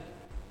saw that.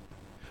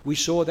 We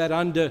saw that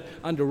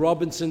under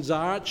Robinson's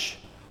Arch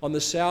on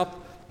the south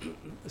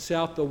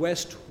to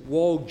west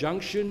wall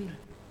junction.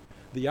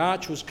 The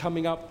arch was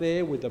coming up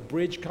there with a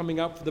bridge coming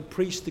up for the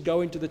priests to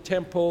go into the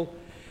temple.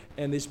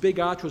 And this big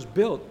arch was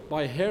built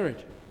by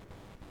Herod.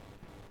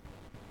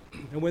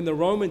 And when the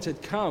Romans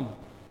had come,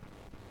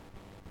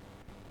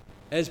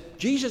 as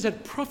Jesus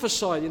had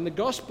prophesied in the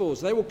Gospels,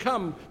 they will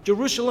come.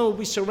 Jerusalem will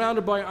be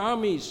surrounded by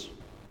armies.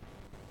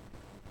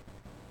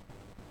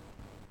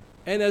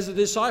 And as the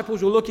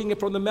disciples were looking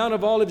from the Mount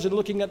of Olives and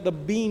looking at the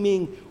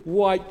beaming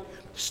white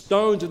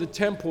stones of the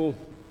temple,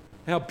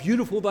 how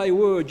beautiful they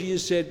were,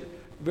 Jesus said,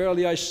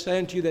 "Verily I say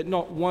unto you that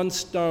not one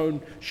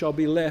stone shall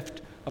be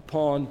left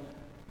upon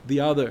the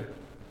other."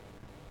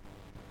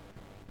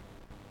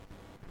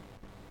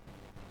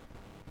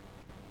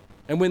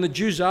 And when the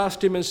Jews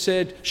asked him and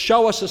said,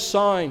 "Show us a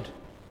sign.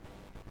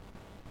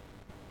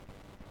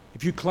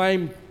 If you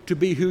claim to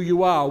be who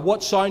you are,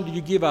 what sign do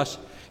you give us?"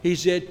 He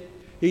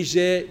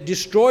said,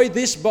 "Destroy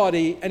this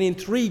body, and in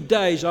 3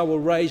 days I will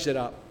raise it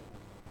up."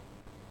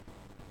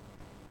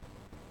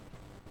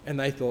 And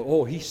they thought,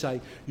 oh, he's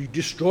saying, you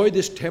destroy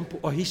this temple.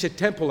 Oh, he said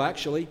temple,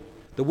 actually.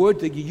 The word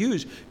that you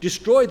use,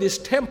 destroy this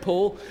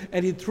temple,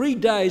 and in 3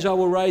 days I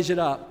will raise it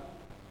up.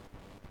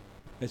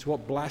 It's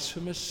what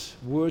blasphemous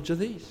words are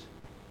these?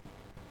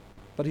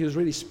 But he was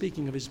really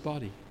speaking of his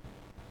body.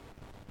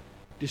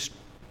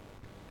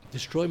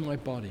 Destroy my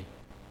body,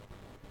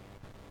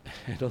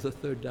 and on the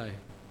 3rd day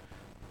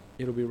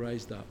it'll be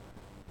raised up.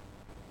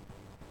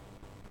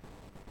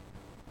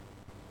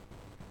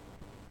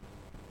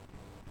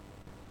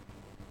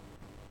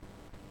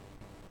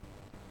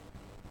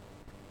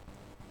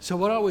 So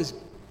what I was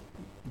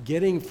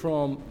getting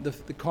from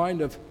the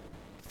kind of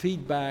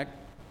feedback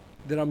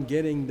that I'm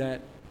getting,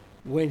 that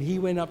when he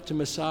went up to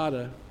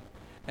Masada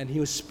and he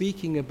was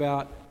speaking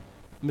about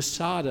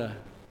Masada,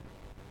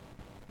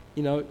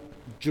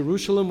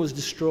 Jerusalem was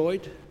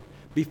destroyed.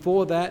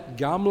 Before that,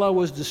 Gamla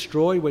was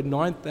destroyed, where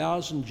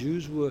 9,000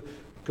 Jews were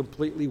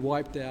completely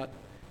wiped out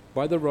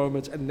by the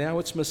Romans. And now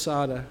it's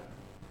Masada.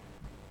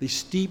 The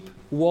steep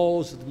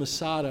walls of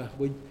Masada,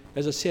 where,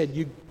 as I said,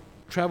 you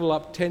travel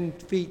up 10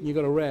 feet and you've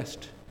got to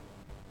rest.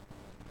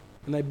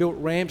 And they built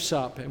ramps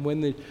up, and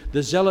when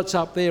the zealots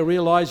up there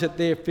realize that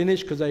they're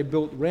finished because they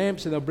built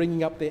ramps and they're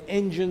bringing up their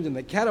engines and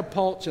their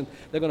catapults and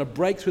they're going to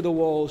break through the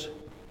walls,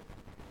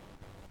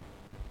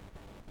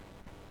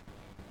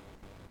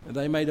 and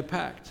they made a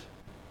pact.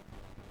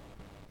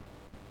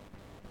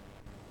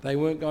 They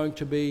weren't going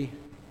to be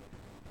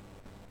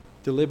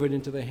delivered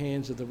into the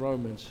hands of the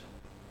Romans.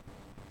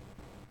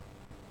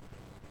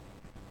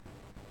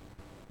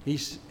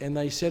 And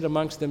they said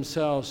amongst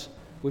themselves,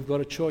 we've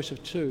got a choice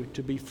of two,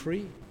 to be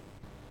free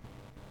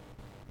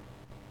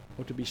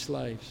or to be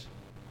slaves.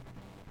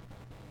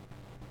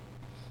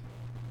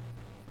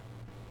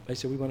 They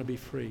said, we want to be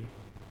free.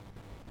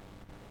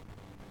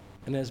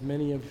 And as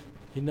many of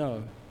you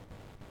know,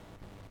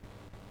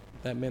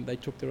 that meant they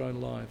took their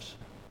own lives.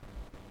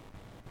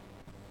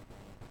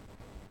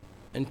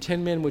 And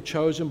 10 men were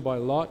chosen by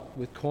lot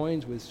with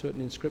coins with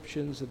certain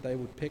inscriptions that they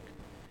would pick.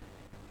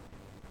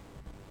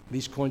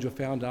 These coins were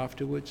found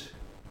afterwards,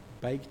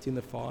 baked in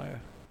the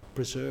fire,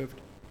 preserved.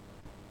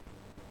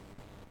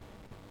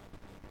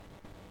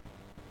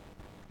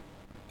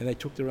 And they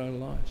took their own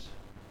lives.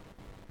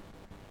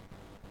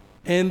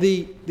 And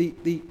the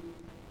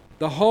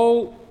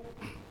whole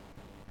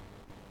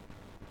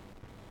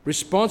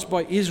response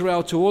by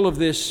Israel to all of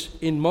this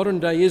in modern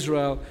day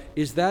Israel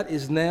is that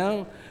is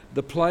now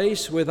the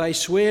place where they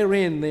swear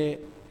in their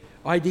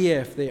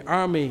IDF, their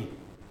army,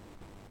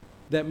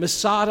 that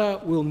Masada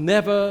will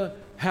never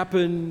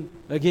happen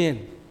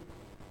again.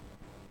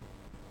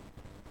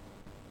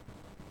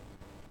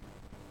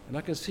 And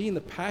I can see in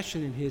the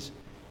passion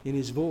in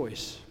his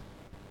voice.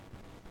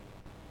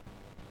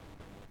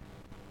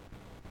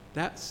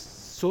 That's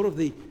sort of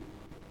the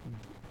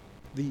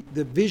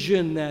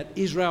vision that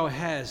Israel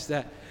has,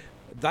 that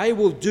they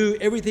will do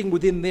everything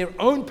within their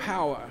own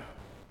power,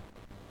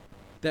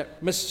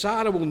 that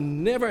Masada will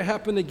never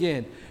happen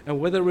again. And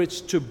whether it's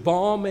to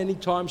bomb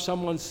anytime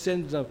someone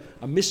sends a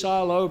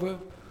missile over,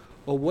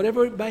 or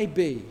whatever it may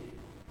be,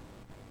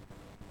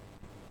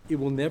 it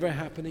will never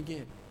happen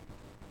again.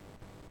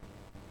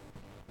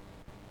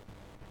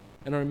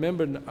 And I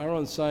remember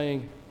Aaron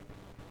saying,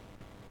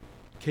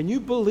 can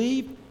you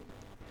believe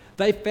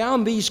they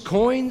found these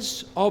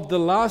coins of the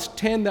last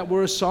 10 that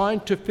were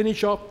assigned to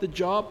finish off the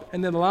job,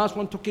 and then the last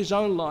one took his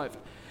own life?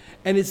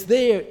 And it's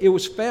there, it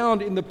was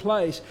found in the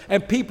place,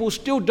 and people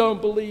still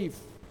don't believe.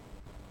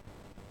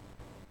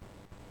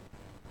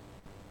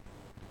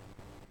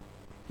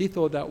 He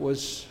thought that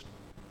was,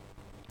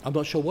 I'm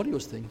not sure what he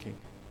was thinking.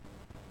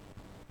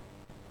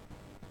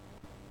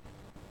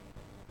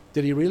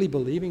 Did he really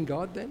believe in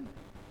God then?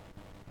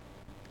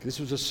 This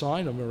was a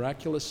sign, a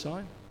miraculous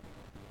sign.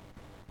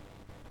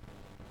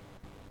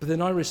 But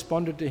then I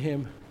responded to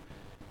him,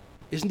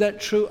 isn't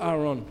that true,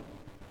 Aaron?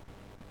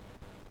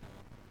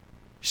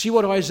 See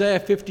what Isaiah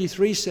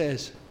 53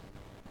 says?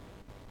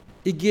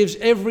 It gives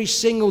every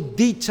single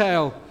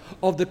detail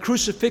of the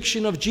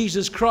crucifixion of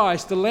Jesus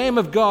Christ, the Lamb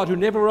of God who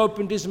never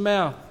opened his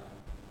mouth.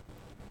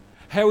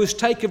 How he was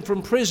taken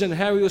from prison,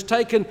 how he was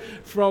taken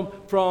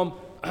from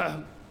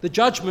the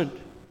judgment.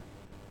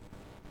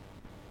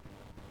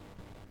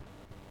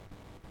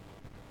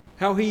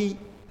 How he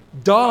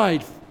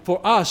died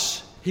for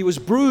us. He was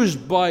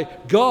bruised by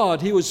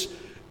God.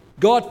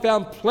 God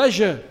found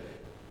pleasure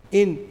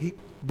in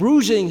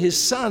bruising his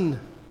son.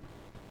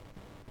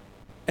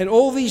 And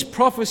all these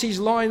prophecies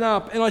line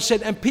up. And I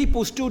said, and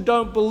people still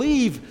don't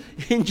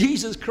believe in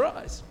Jesus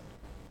Christ.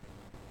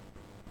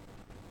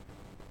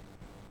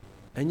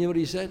 And you know what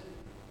he said?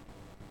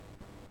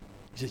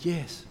 He said,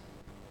 yes.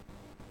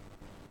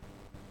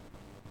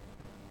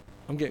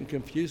 I'm getting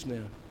confused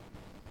now.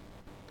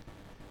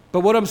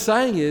 But what I'm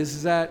saying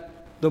is that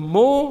the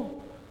more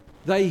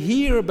they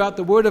hear about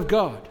the Word of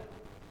God,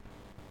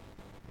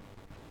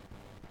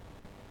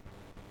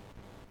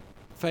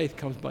 faith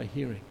comes by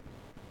hearing.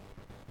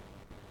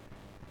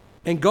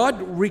 And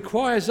God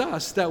requires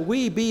us that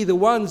we be the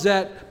ones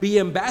that be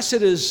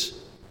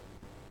ambassadors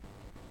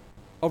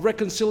of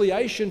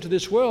reconciliation to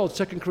this world,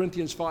 2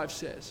 Corinthians 5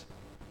 says.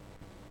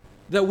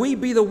 That we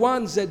be the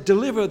ones that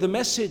deliver the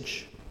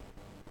message,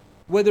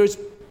 whether it's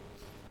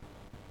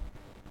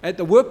at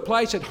the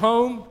workplace, at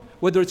home,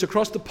 whether it's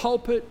across the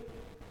pulpit.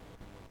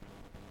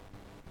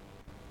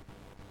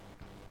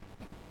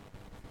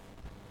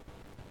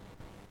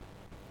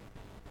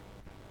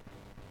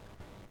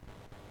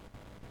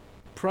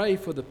 Pray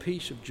for the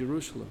peace of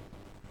Jerusalem.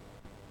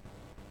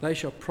 They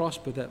shall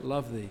prosper that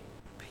love thee.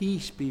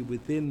 Peace be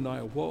within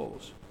thy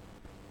walls,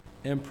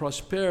 and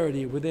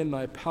prosperity within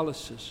thy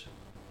palaces.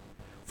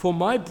 For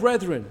my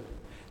brethren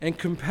and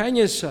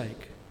companions'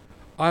 sake,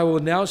 I will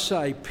now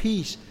say,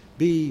 peace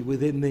be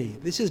within thee.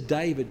 This is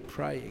David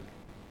praying.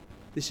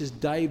 This is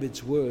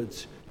David's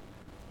words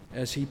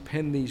as he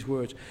penned these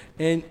words.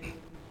 And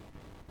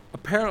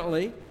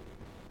apparently,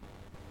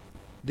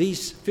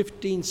 these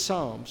 15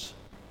 Psalms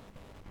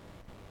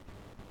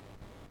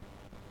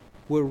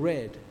were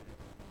read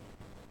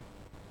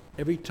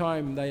every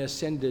time they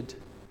ascended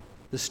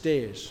the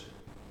stairs,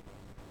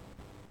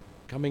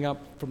 coming up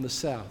from the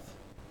south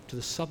to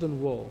the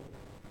southern wall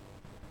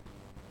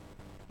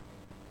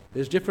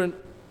There's different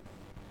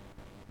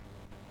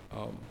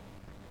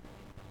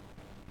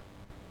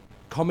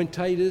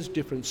commentators,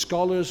 different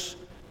scholars.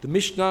 The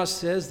Mishnah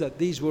says that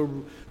these were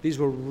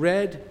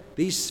read,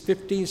 these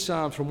 15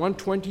 Psalms from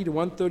 120 to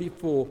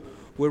 134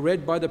 were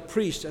read by the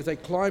priests as they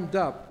climbed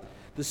up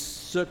the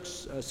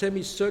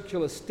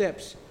semicircular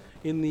steps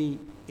in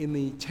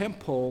the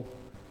temple,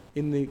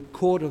 in the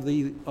court of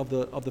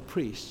the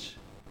priests.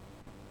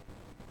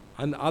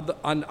 And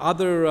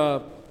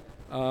other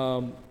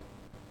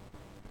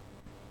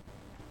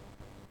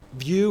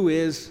view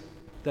is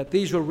that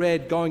these were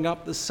read going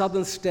up the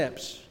southern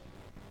steps.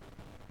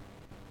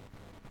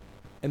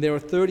 And there are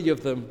 30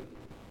 of them.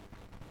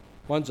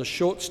 One's a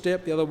short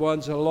step, the other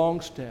one's a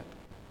long step.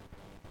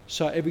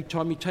 So every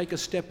time you take a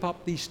step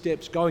up these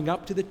steps, going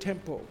up to the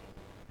temple,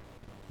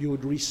 you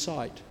would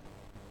recite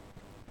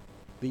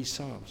these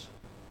psalms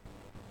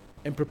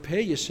and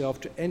prepare yourself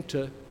to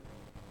enter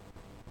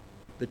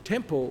the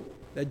temple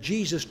that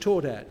Jesus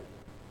taught at,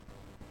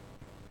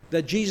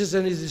 that Jesus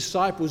and his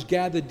disciples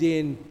gathered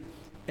in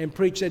and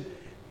preached.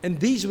 And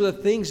these were the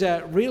things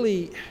that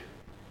really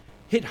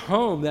hit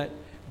home, that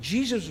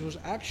Jesus was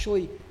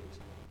actually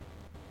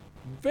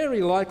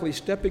very likely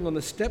stepping on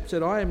the steps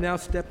that I am now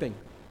stepping.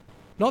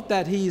 Not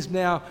that he is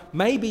now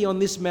maybe on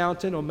this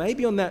mountain or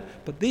maybe on that,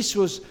 but this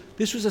was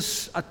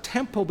a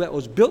temple that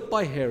was built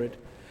by Herod,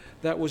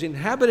 that was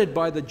inhabited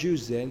by the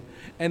Jews then,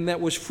 and that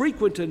was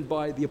frequented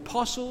by the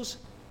apostles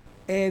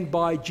and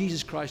by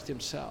Jesus Christ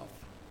himself.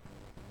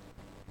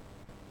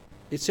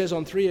 It says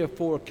on 3 or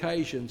 4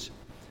 occasions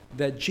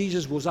that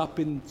Jesus was up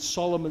in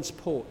Solomon's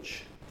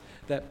porch,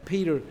 that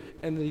Peter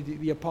and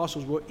the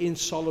apostles were in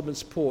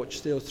Solomon's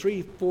porch. There were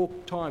 3 or 4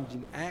 times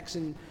in Acts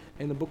and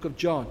in the book of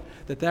John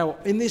that they were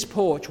in this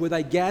porch where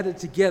they gathered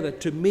together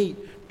to meet,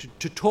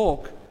 to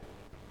talk.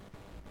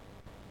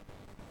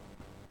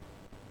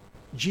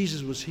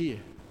 Jesus was here.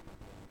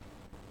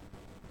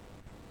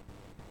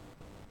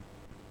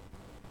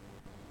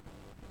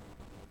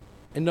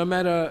 And no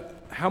matter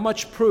how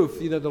much proof,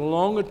 the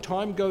longer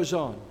time goes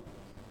on,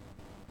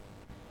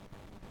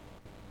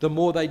 the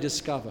more they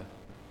discover.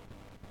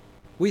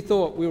 We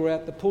thought we were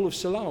at the Pool of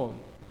Siloam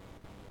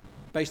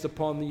based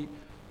upon the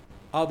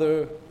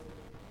other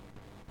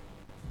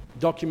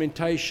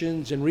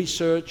documentations and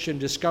research and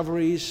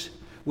discoveries.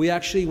 We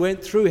actually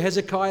went through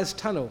Hezekiah's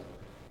tunnel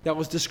that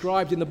was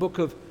described in the book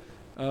of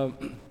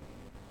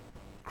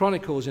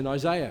Chronicles in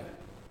Isaiah.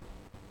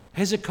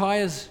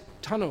 Hezekiah's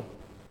tunnel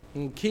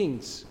in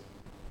Kings.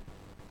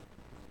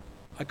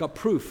 I got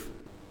proof.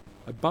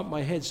 I bumped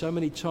my head so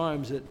many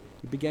times that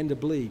it began to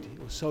bleed.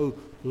 It was so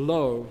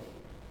low.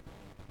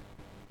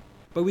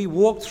 But we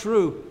walked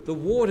through the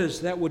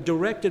waters that were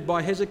directed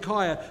by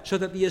Hezekiah so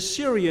that the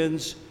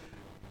Assyrians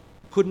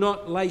could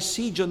not lay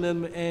siege on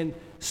them and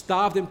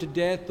starve them to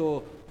death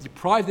or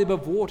deprive them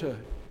of water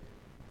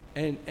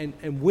and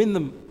win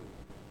them,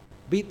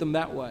 beat them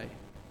that way.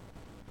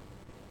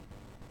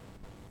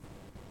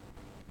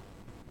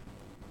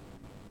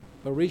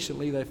 But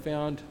recently they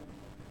found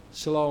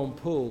Siloam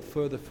Pool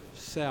further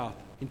south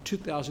in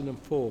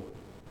 2004.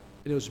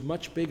 And it was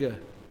much bigger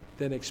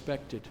than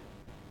expected.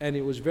 And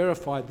it was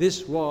verified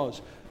this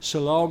was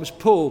Siloam's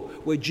Pool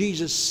where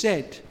Jesus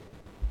sent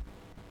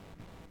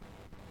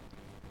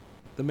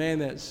the man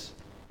that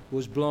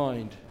was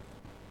blind,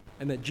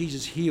 and that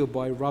Jesus healed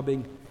by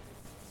rubbing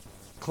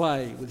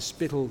clay with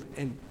spittle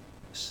and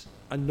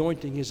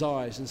anointing his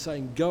eyes and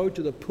saying, "Go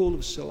to the Pool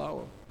of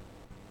Siloam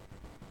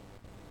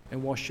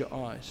and wash your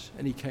eyes."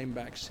 And he came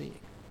back seeing.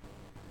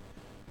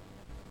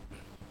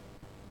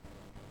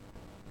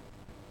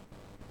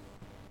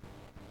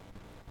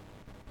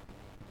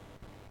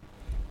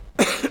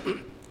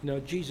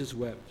 Jesus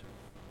wept.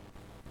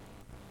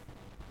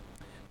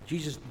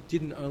 Jesus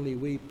didn't only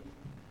weep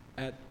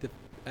at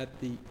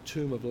the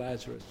tomb of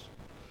Lazarus.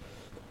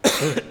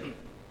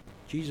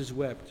 Jesus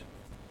wept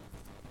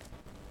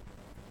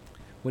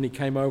when he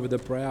came over the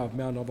brow of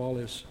Mount of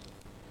Olives.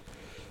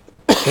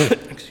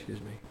 Excuse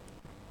me.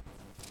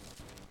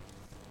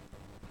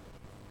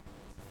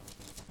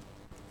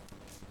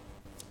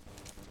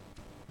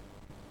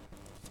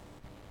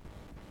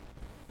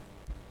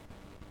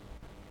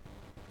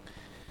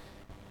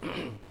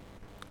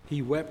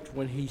 He wept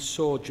when he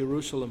saw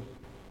Jerusalem,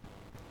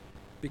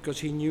 because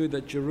he knew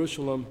that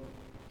Jerusalem,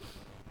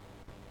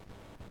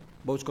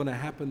 what was going to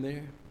happen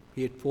there.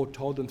 He had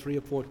foretold them 3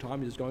 or 4 times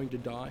he was going to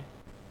die.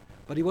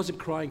 But he wasn't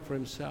crying for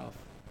himself.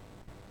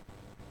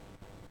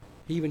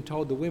 He even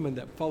told the women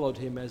that followed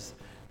him as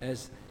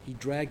he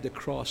dragged the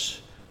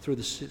cross through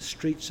the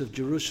streets of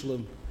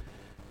Jerusalem.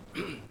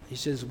 He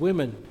says,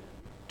 "Women,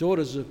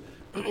 daughters of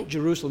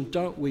Jerusalem,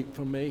 don't weep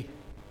for me.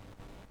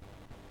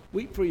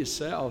 Weep for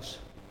yourselves.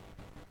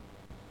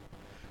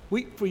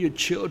 Weep for your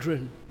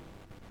children."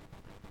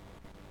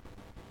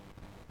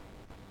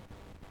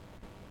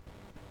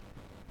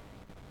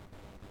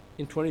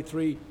 In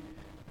 23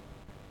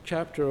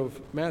 chapter of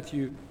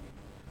Matthew,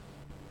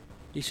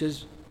 he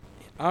says,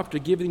 after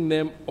giving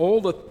them all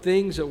the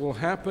things that will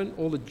happen,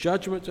 all the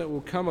judgments that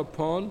will come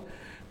upon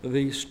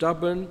the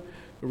stubborn,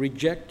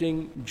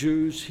 rejecting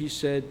Jews, he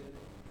said,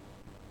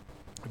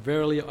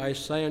 Verily I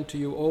say unto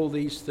you, all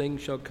these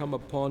things shall come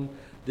upon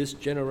this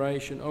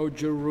generation. O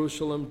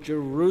Jerusalem,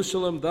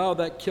 Jerusalem, thou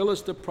that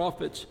killest the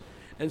prophets,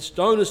 and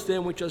stonest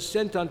them which are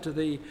sent unto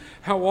thee,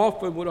 how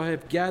often would I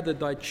have gathered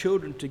thy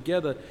children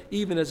together,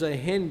 even as a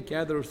hen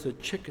gathereth her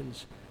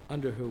chickens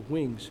under her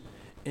wings,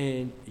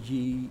 and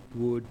ye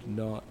would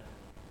not.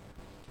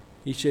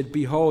 He said,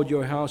 Behold,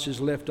 your house is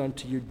left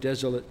unto you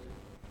desolate.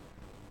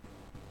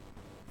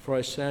 For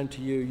I say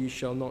unto you, ye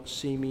shall not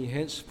see me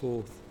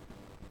henceforth,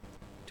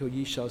 till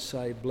ye shall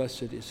say,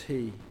 Blessed is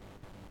he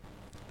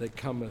that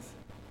cometh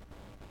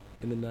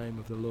in the name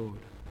of the Lord.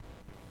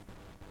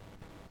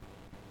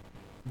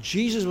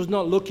 Jesus was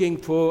not looking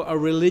for a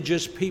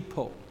religious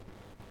people.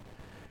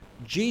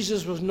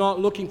 Jesus was not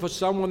looking for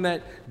someone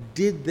that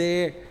did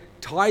their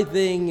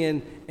tithing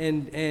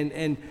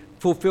and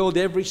fulfilled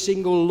every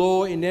single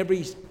law in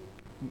every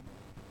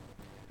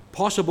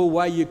possible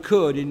way you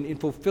could in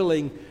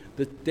fulfilling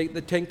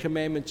the Ten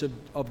Commandments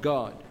of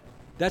God.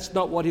 That's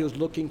not what he was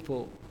looking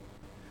for.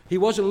 He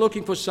wasn't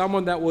looking for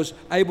someone that was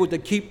able to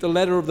keep the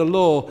letter of the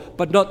law,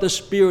 but not the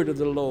spirit of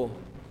the law.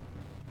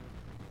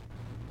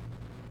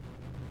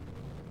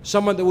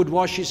 Someone that would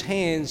wash his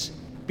hands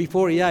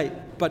before he ate,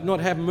 but not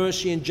have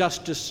mercy and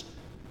justice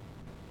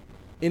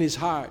in his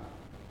heart.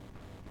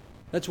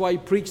 That's why he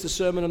preached the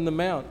Sermon on the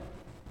Mount.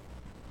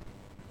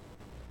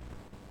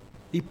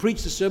 He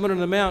preached the Sermon on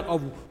the Mount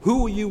of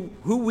who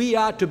we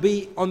are to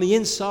be on the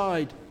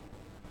inside.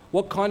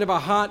 What kind of a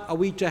heart are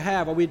we to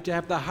have? Are we to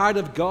have the heart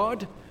of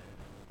God?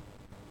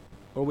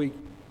 Or are we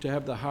to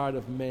have the heart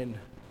of men,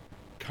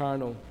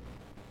 carnal?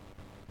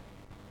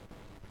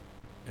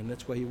 And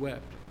that's why he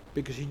wept,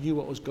 because he knew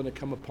what was going to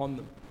come upon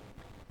them.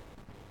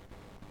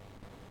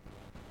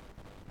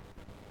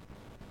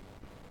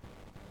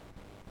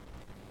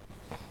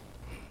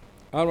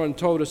 Aaron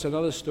told us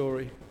another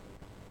story,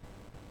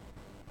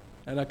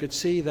 and I could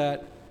see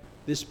that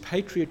this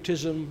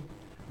patriotism,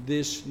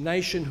 this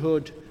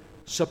nationhood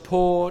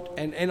support,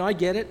 and I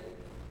get it,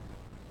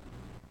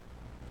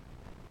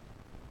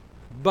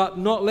 but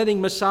not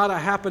letting Masada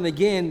happen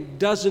again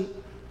doesn't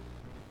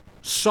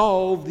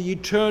solve the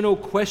eternal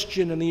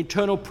question and the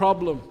eternal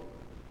problem.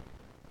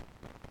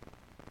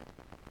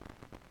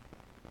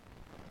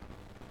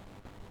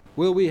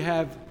 Will we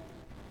have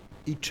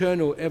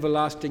eternal,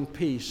 everlasting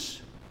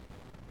peace,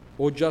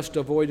 or just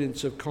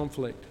avoidance of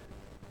conflict?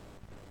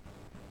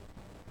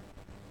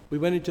 We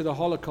went into the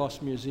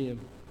Holocaust Museum.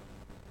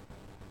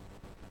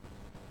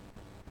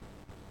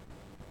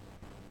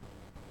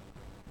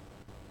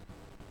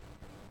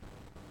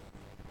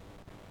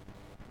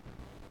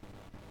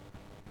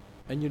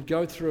 And you'd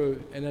go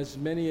through, and as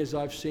many as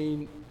I've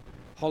seen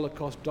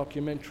Holocaust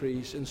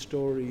documentaries and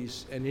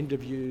stories and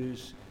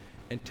interviews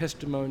and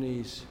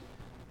testimonies,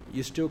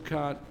 you still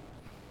can't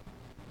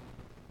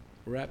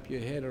wrap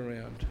your head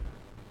around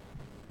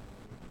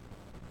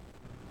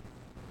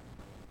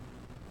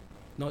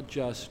not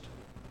just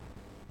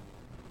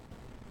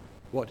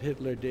what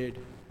Hitler did,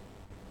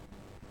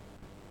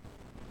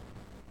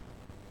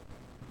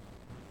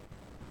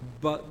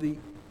 but the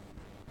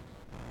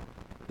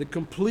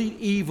complete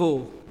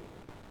evil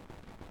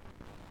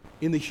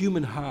in the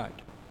human heart.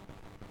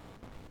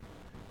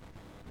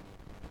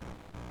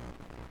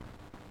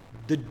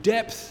 The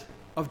depth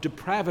of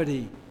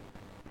depravity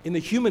in the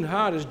human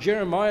heart, as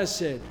Jeremiah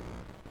said.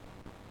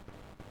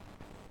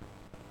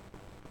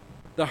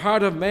 The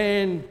heart of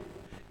man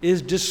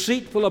is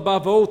deceitful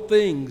above all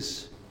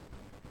things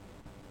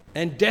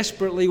and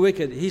desperately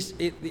wicked.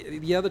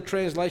 The other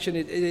translation,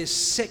 it is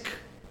sick.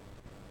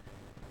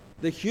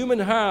 The human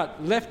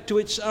heart, left to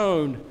its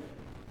own,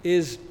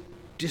 is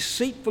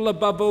deceitful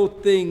above all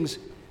things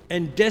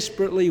and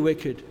desperately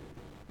wicked.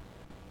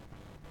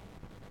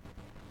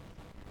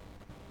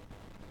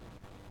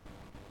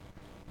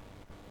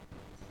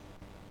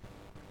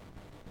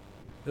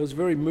 There was a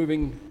very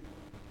moving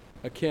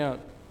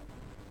account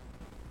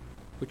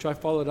which I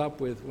followed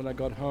up with when I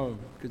got home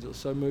because it was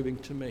so moving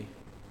to me.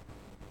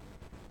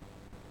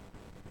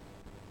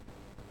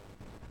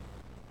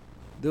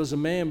 There was a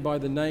man by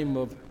the name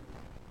of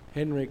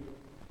Henrik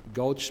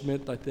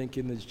Goldschmidt, I think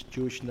in his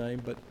Jewish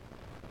name, but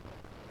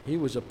he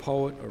was a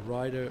poet, a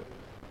writer,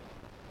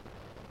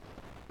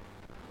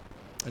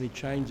 and he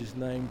changed his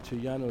name to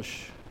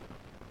Janusz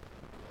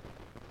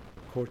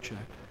Korczak.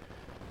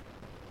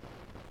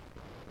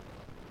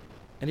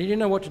 And he didn't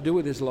know what to do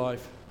with his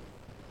life.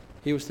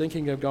 He was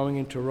thinking of going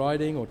into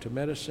writing or to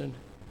medicine.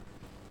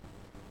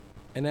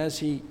 And as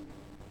he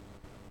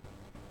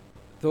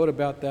thought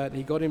about that,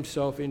 he got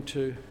himself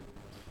into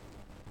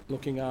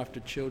looking after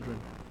children,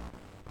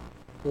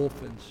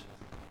 orphans.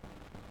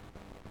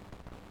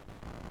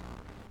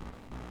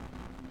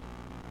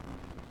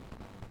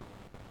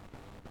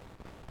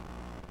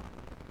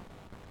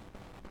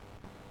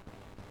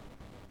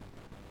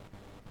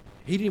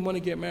 He didn't want to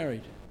get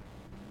married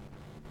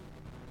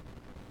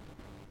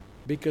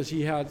because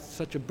he had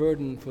such a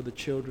burden for the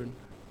children.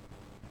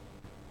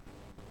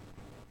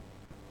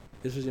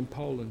 This was in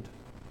Poland.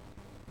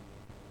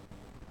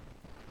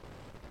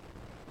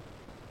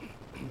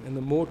 And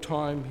the more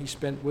time he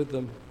spent with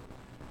them,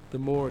 the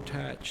more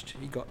attached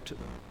he got to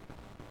them.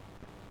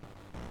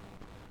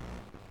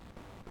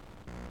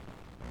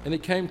 And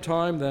it came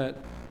time that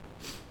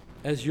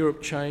as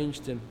Europe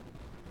changed and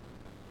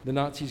the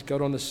Nazis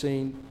got on the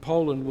scene,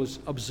 Poland was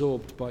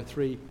absorbed by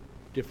three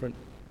different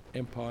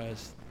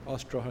empires: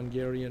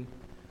 Austro-Hungarian,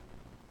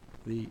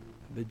 the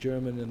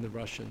German, and the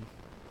Russian.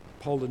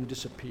 Poland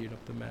disappeared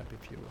off the map,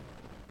 if you will.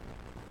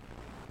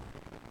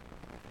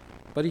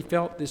 But he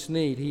felt this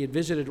need. He had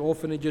visited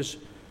orphanages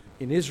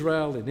in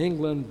Israel, in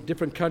England,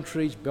 different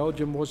countries,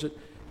 Belgium was it,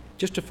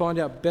 just to find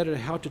out better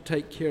how to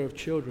take care of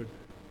children.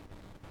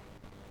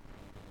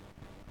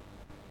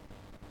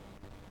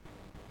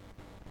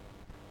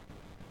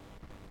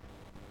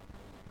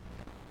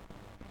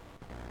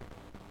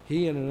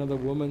 He and another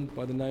woman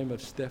by the name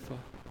of Stefa,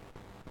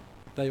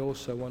 they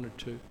also wanted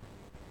to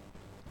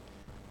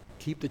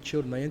keep the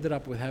children. They ended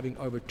up with having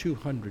over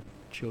 200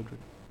 children.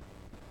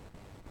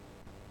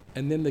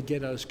 And then the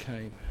ghettos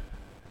came.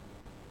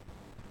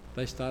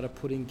 They started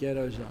putting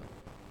ghettos up,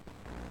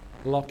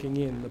 locking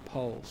in the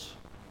Poles.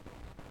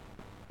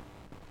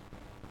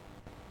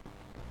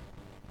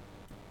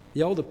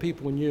 The older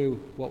people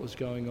knew what was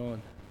going on,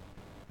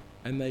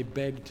 and they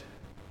begged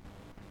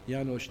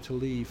Janusz to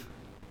leave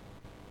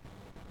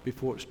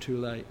before it's too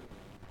late.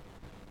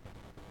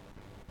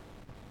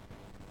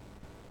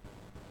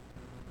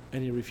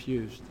 And he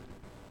refused.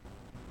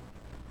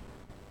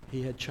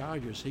 He had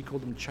charges. He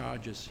called them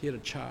charges. He had a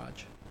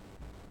charge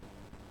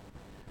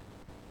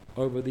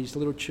over these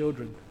little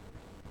children.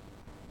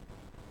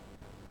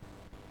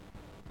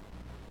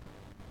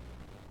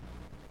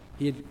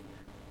 He had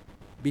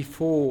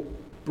before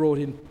brought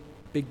in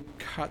big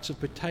carts of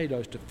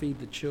potatoes to feed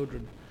the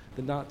children.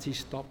 The Nazis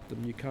stopped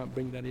them. You can't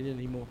bring that in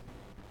anymore.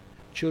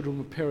 Children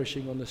were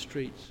perishing on the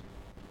streets.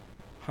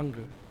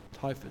 Hunger,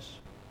 typhus.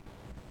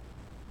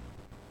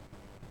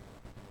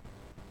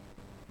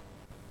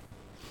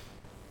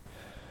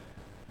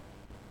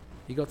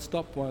 He got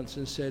stopped once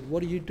and said,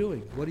 "What are you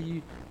doing?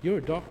 You're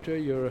a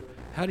doctor,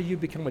 how do you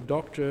become a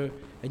doctor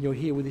and you're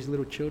here with these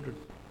little children?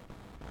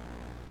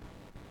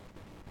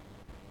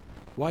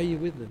 Why are you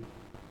with them?"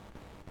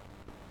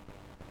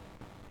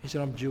 He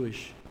said, "I'm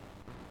Jewish."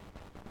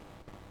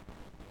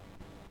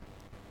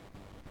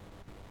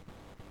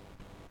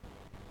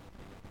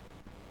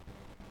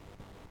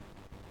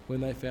 When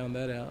they found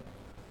that out,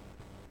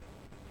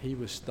 he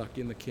was stuck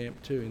in the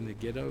camp too, in the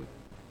ghetto.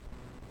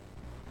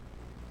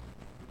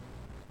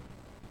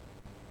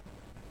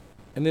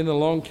 And then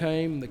along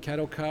came the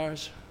cattle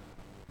cars.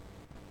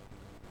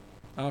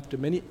 After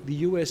the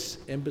US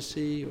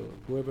embassy or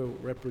whoever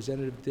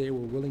representative there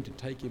were willing to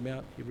take him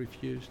out, he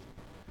refused.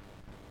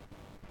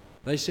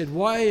 They said,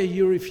 "Why are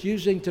you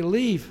refusing to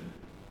leave?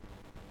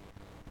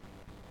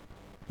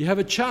 You have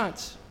a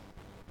chance."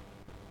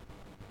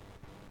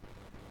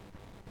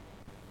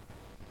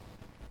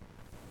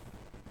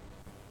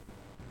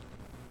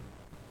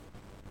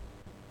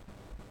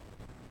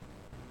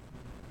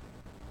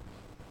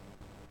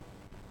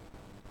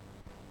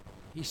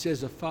 He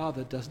says a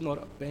father does not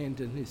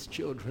abandon his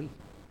children.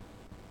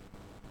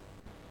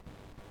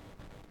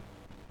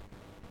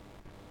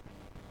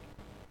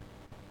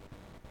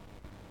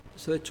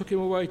 So they took him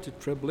away to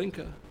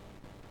Treblinka,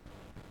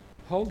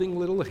 holding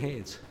little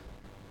hands.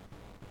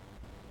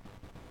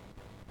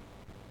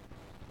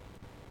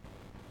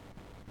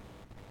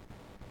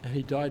 And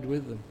he died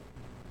with them.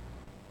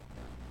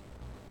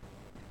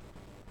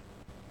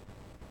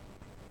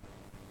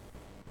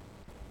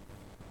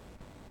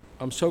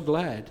 I'm so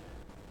glad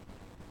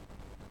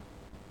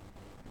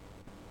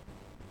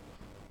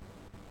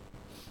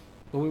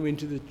when we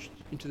went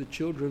into the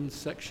children's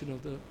section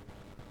of the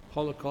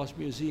Holocaust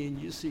Museum,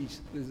 you see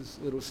these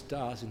little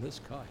stars in the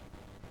sky.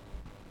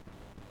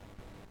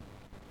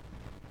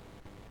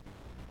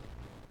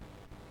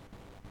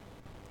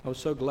 I was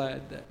so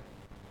glad that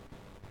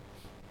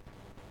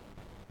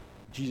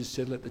Jesus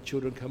said, "Let the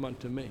children come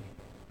unto me,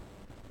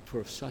 for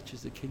of such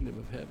is the kingdom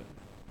of heaven."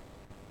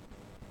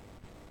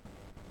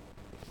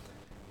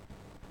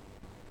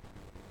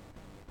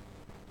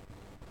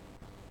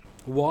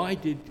 Why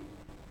did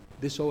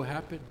this all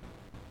happen?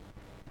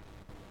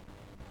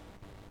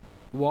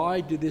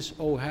 Why did this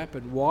all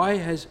happen? Why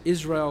has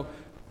Israel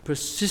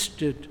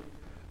persisted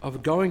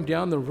of going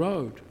down the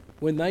road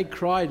when they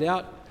cried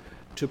out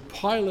to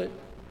Pilate,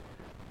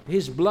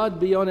 "His blood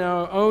be on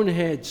our own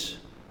heads"?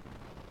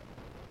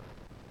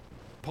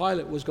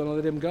 Pilate was going to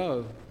let him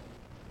go.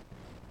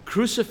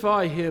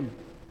 Crucify him.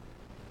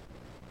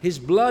 His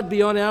blood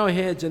be on our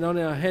heads and on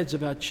our heads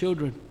of our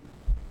children.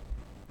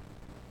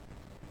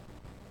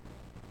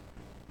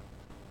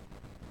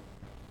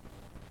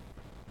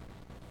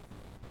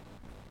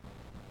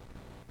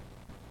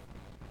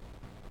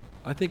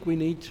 I think we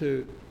need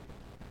to,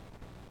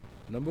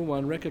 number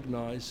one,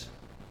 recognize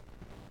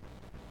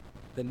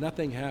that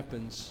nothing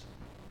happens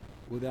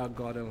without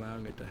God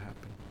allowing it to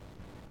happen.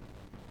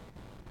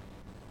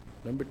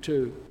 Number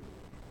two,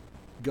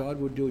 God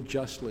will do it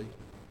justly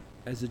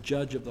as the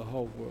judge of the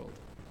whole world.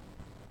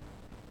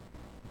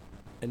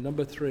 And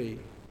number three,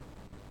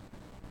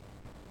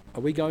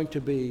 are we going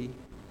to be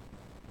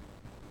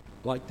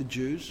like the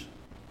Jews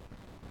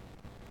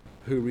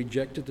who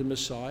rejected the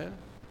Messiah,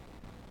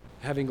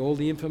 having all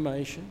the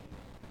information,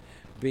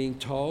 being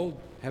told,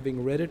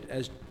 having read it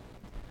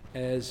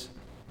as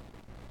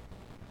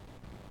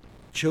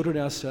children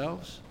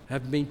ourselves,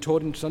 having been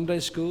taught in Sunday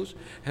schools,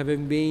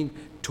 having been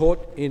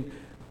taught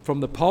from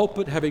the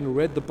pulpit, having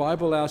read the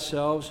Bible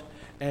ourselves,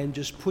 and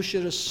just push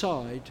it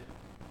aside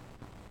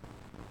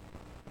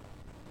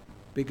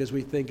because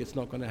we think it's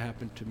not going to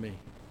happen to me.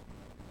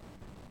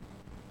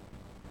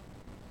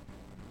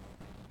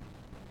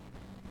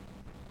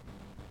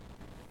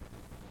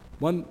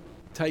 One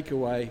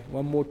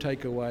more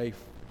takeaway,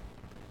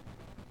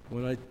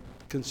 when I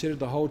considered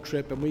the whole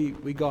trip, and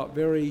we got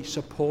very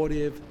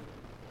supportive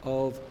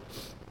of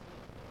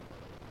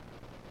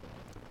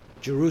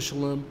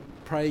Jerusalem,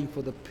 praying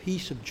for the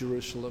peace of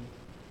Jerusalem.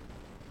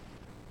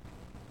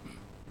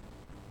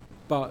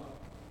 But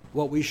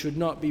what we should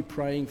not be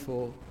praying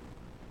for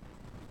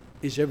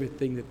is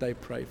everything that they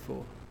pray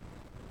for.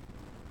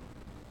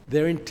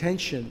 Their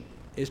intention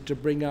is to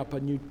bring up a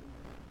new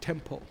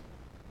temple,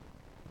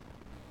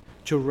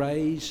 to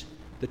raise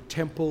the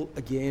temple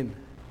again,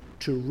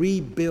 to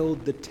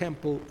rebuild the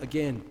temple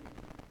again.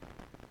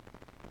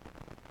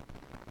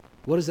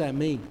 What does that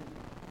mean?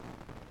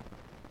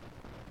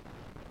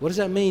 What does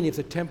that mean if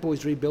the temple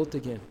is rebuilt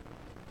again?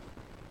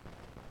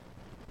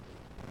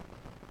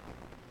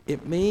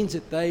 It means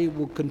that they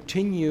will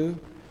continue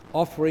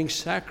offering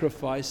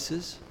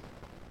sacrifices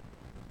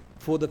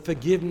for the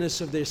forgiveness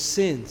of their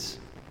sins.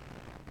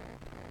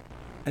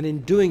 And in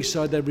doing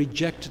so, they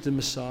rejected the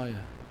Messiah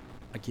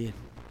again.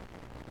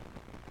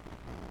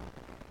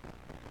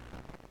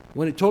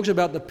 When it talks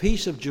about the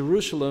peace of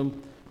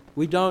Jerusalem,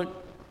 we don't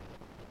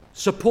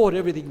support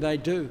everything they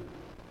do.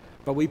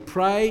 But we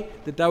pray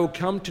that they will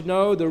come to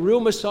know the real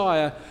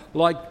Messiah,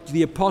 like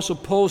the Apostle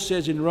Paul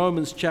says in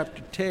Romans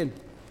chapter 10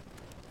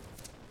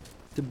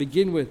 to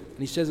begin with. And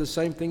he says the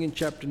same thing in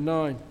chapter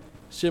 9,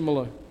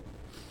 similar.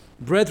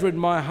 Brethren,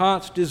 my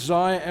heart's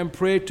desire and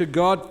prayer to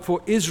God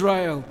for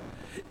Israel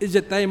is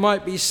that they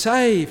might be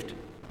saved.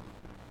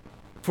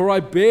 For I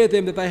bear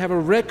them that they have a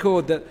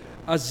record, that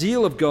a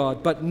zeal of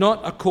God, but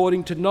not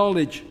according to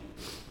knowledge.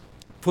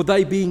 For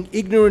they, being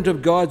ignorant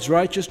of God's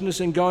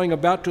righteousness and going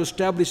about to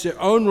establish their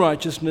own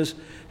righteousness,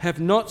 have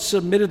not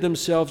submitted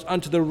themselves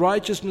unto the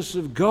righteousness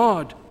of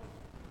God.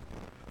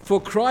 For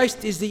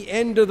Christ is the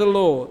end of the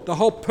law. The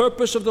whole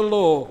purpose of the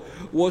law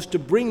was to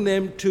bring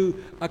them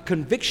to a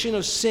conviction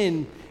of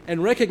sin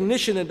and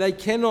recognition that they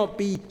cannot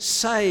be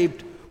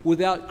saved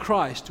without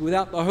Christ,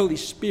 without the Holy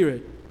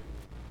Spirit.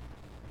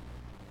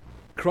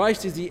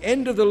 Christ is the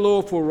end of the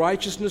law for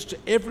righteousness to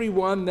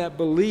everyone that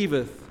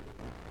believeth.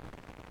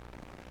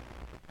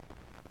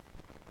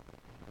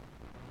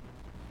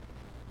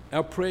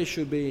 Our prayer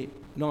should be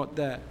not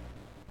that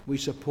we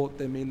support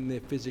them in their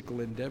physical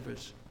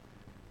endeavors,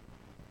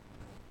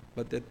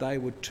 but that they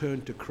would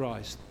turn to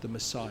Christ, the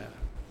Messiah.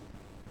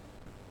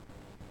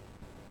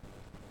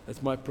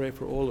 That's my prayer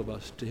for all of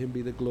us. To him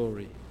be the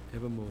glory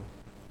evermore.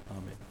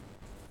 Amen.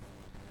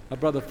 Our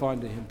brother,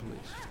 find a hymn,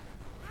 please.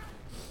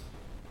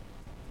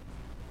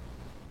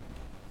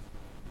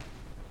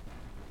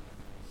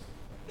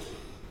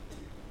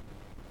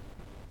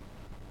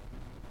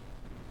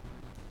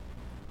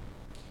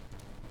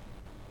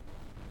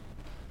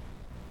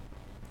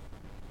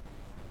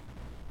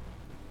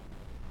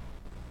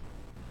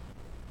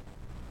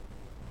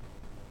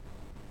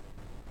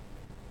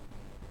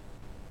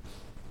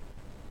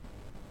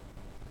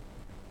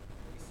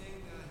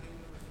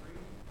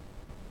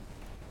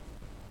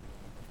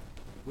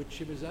 Which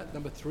hymn is that?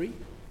 Number 3?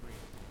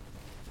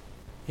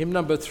 Hymn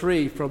number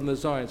 3 from the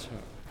Zion's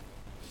Harp.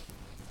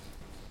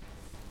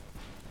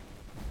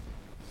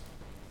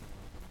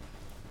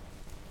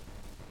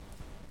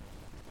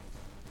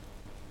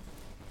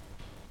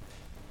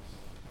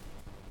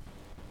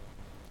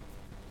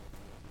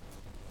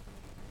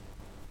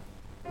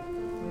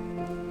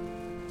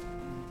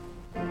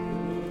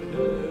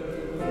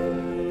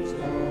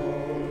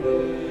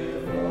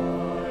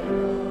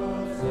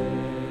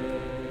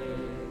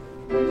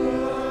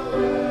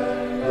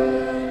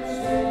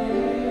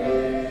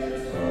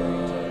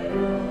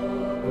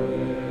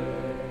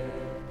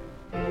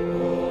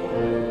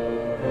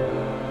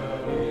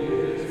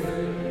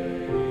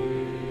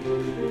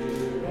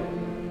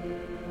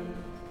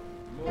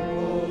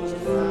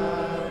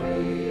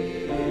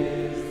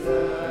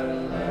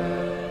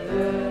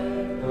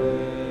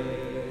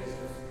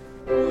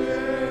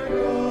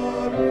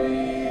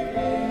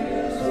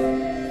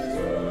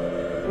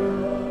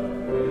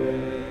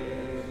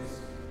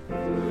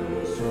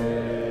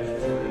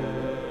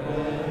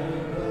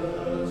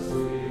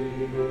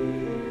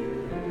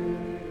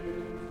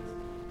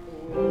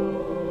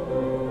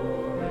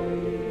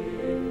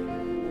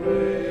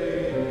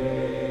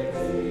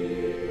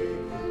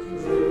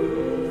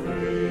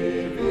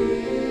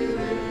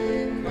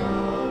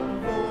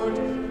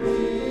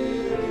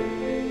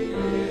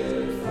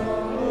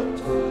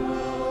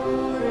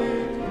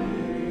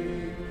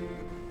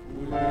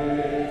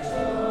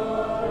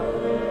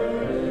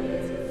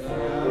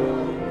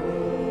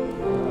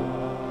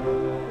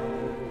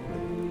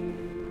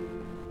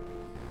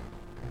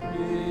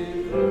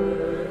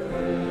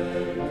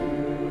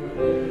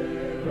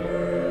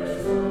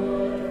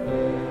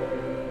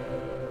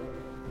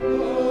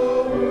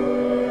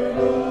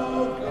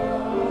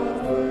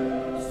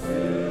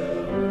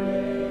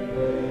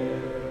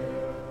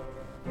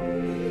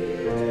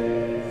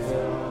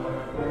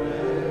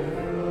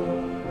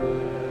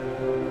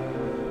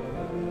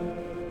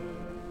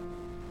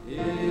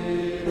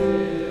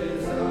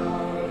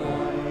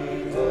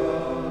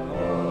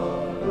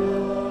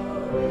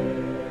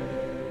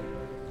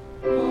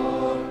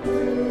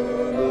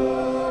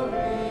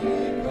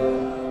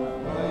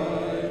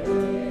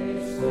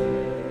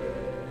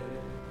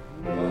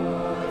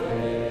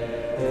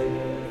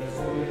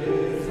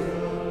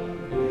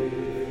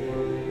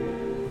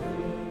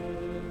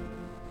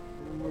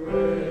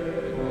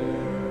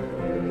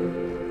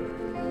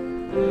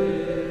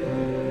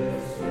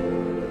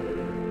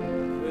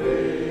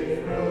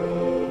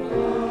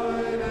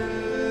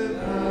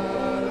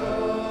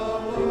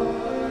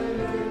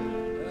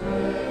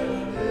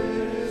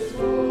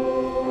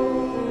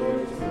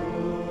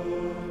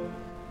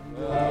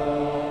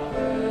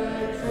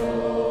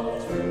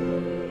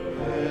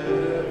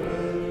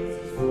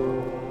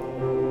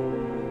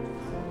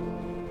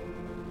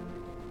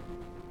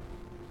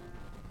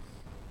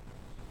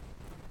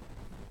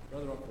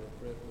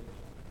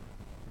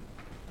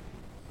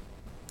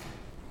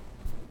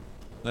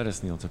 Let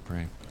us kneel to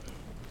pray.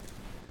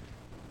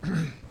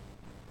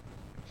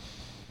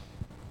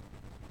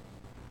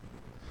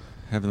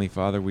 Heavenly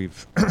Father,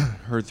 we've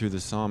heard through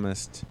the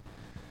psalmist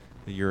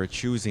that you're a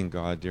choosing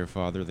God, dear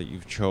Father, that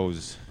you've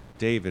chose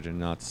David and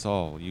not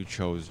Saul. You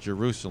chose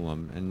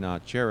Jerusalem and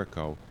not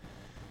Jericho.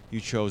 You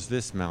chose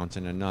this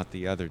mountain and not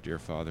the other, dear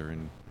Father,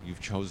 and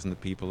you've chosen the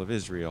people of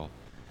Israel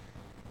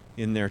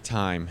in their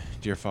time,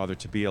 dear Father,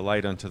 to be a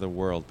light unto the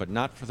world, but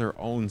not for their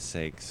own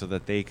sake, so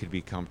that they could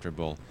be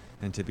comfortable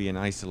and to be an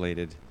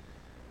isolated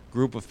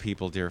group of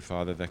people, dear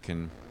Father, that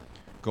can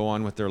go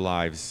on with their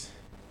lives,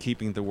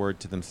 keeping the word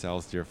to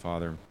themselves, dear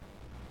Father,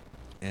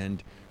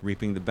 and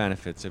reaping the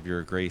benefits of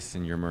your grace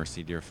and your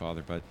mercy, dear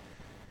Father. But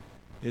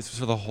it's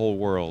for the whole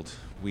world.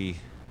 We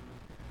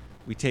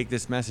take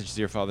this message,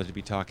 dear Father, to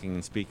be talking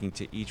and speaking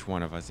to each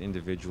one of us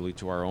individually,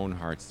 to our own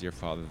hearts, dear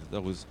Father,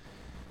 those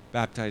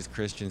baptized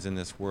Christians in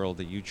this world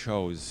that you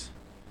chose,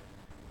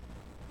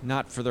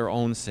 not for their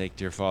own sake,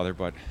 dear Father,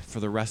 but for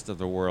the rest of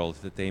the world,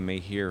 that they may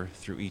hear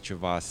through each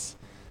of us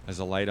as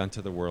a light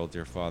unto the world,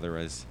 dear Father,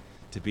 as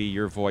to be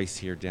your voice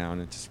here down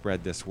and to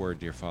spread this word,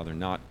 dear Father,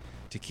 not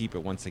to keep it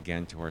once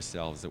again to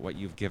ourselves, that what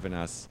you've given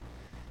us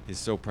is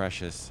so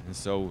precious and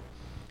so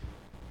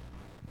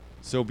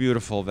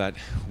beautiful that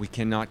we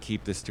cannot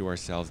keep this to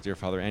ourselves, dear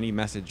Father. Any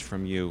message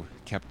from you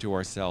kept to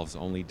ourselves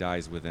only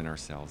dies within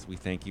ourselves. We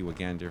thank you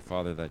again, dear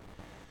Father, that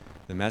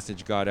the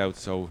message got out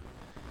so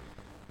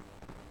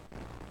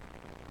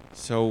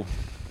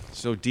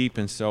deep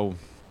and so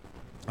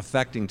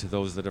affecting to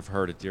those that have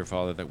heard it, dear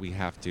Father, that we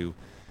have to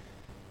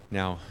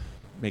now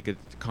make a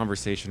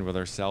conversation with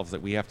ourselves,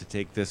 that we have to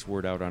take this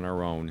word out on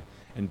our own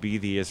and be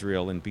the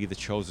Israel and be the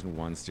chosen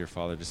ones, dear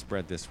Father, to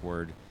spread this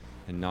word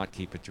and not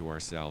keep it to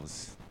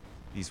ourselves.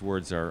 These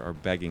words are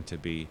begging to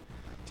be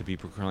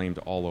proclaimed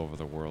all over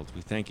the world.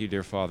 We thank you,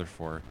 dear Father,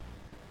 for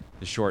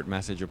the short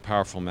message, a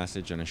powerful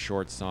message, and a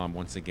short psalm.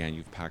 Once again,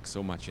 you've packed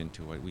so much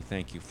into it. We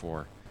thank you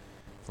for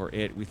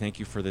it. We thank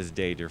you for this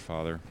day, dear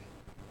Father.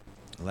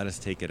 Let us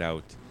take it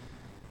out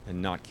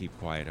and not keep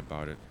quiet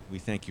about it. We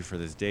thank you for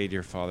this day,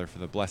 dear Father, for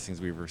the blessings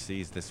we've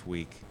received this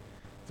week,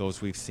 those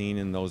we've seen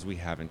and those we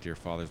haven't, dear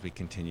Father, as we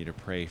continue to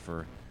pray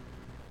for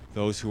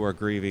those who are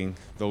grieving,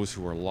 those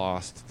who are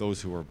lost,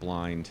 those who are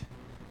blind,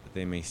 that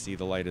they may see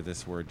the light of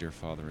this word, dear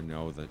Father, and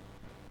know that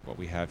what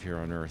we have here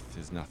on earth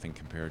is nothing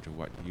compared to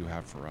what you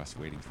have for us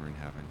waiting for in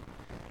heaven.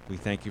 We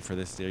thank you for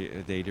this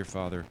day, dear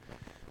Father.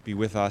 Be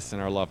with us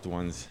and our loved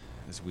ones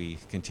as we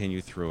continue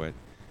through it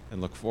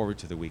and look forward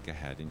to the week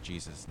ahead. In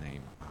Jesus'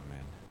 name,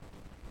 amen.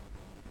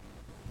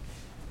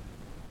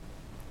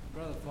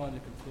 Brother, find a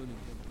concluding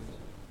hymn, please.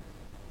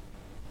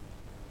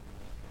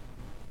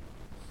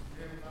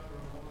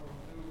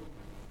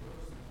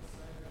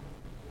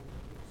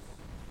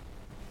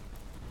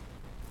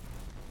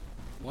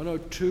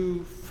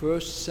 102,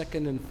 first,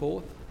 second, and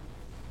fourth.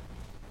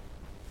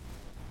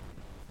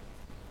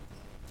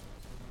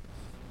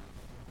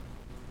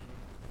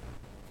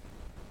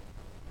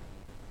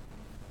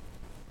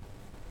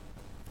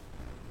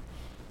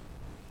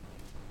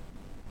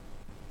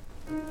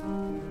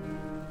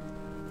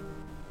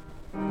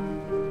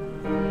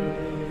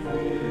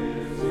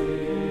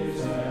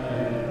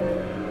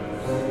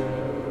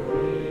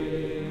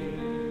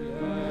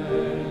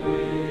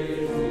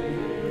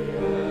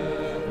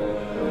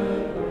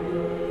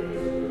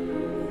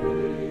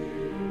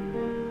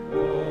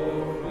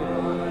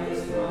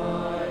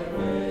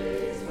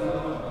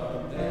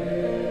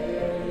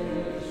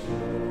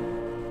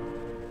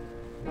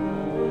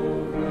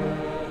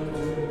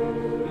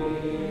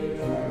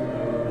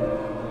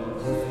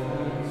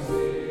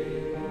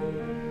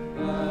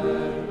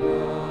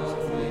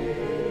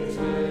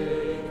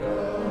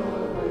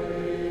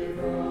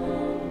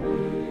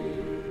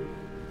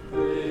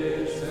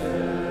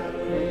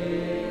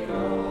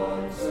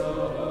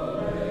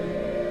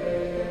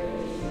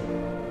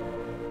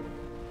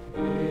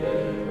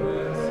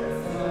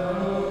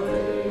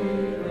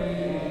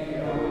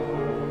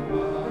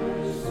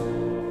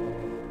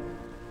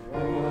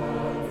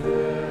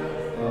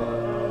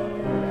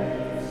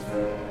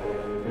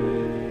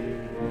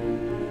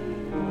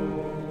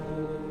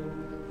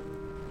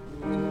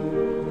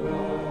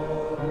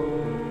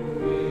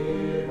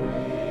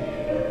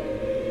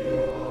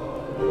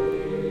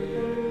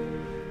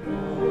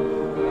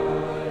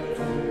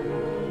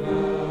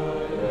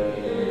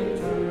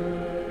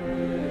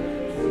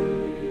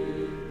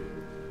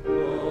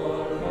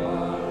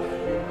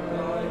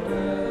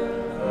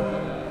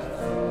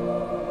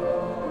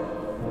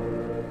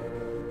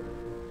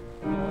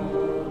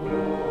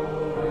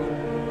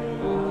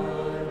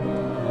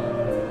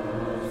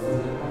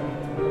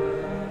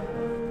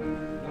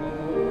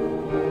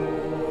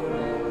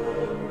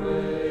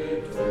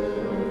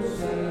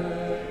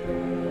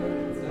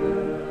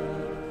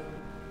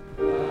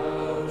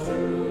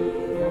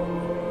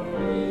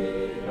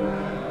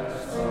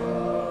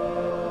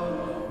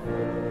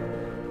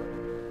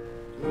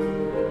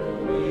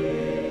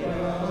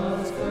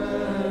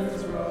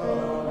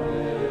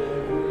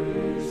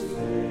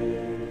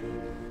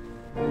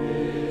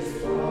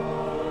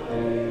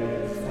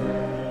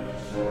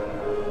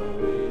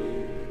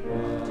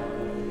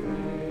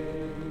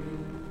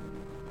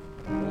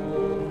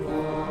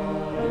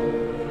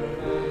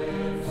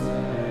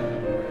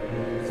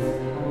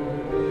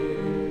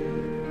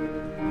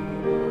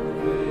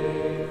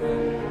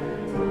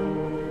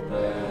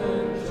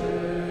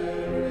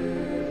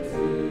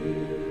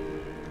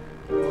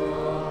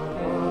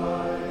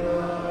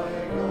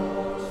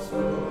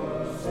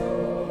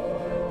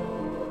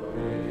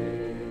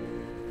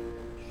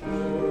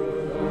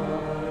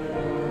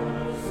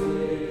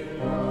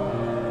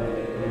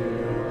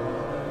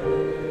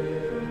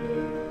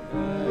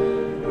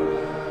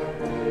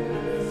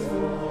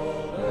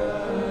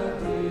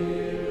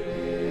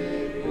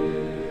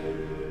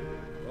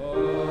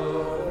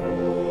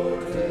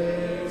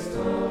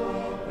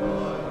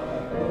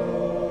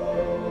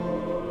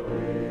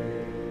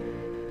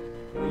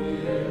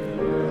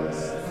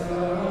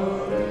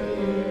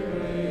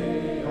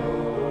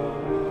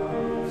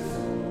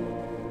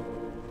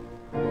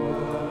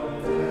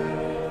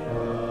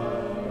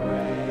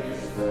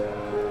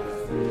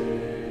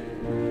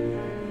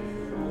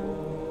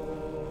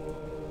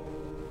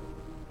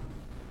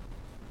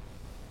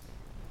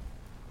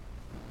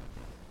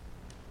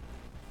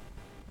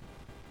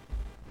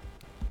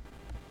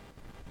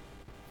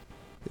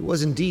 It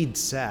was indeed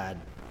sad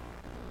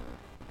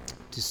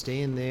to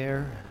stand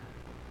there,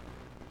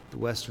 the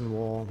Western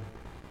Wall,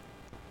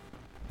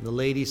 the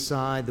ladies'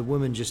 side, the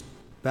women just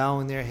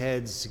bowing their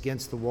heads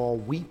against the wall,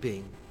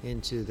 weeping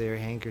into their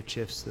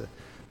handkerchiefs,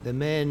 the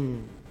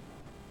men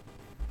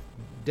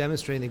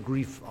demonstrating their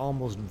grief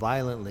almost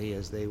violently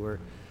as they were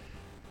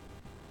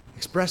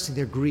expressing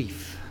their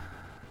grief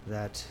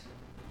that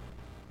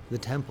the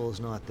temple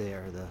is not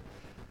there,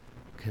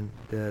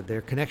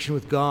 their connection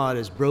with God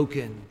is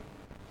broken.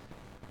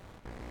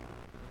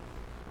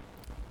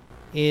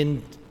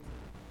 And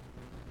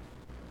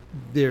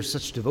there's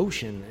such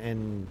devotion,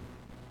 and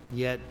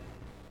yet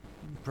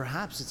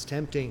perhaps it's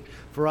tempting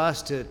for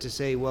us to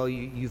say, well,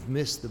 you've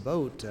missed the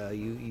boat.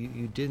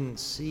 You didn't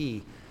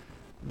see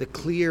the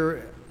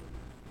clear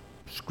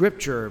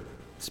scripture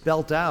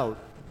spelt out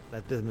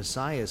that the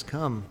Messiah has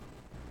come.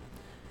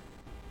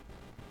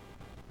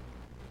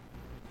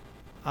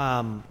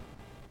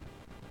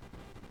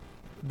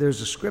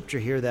 There's a scripture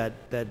here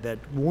that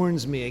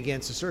warns me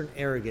against a certain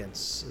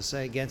arrogance,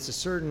 against a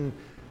certain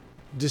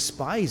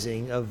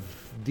despising of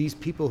these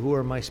people who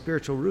are my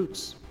spiritual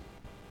roots.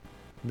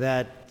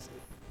 That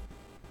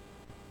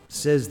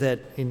says that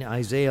in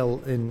Isaiah,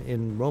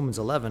 in Romans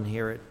 11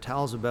 here, it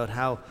tells about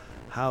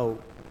how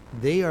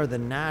they are the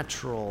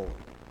natural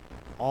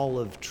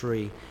olive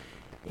tree,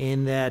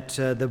 and that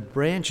the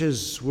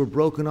branches were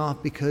broken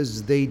off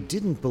because they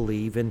didn't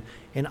believe. And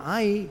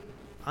I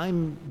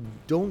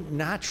don't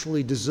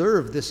naturally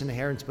deserve this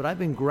inheritance, but I've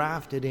been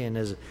grafted in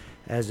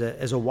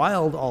as a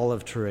wild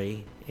olive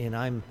tree, and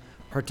I'm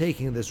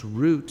partaking of this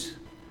root.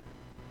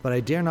 But I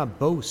dare not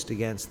boast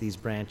against these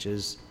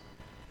branches.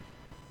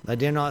 I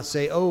dare not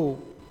say,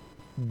 oh,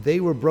 they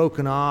were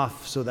broken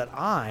off so that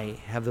I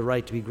have the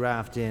right to be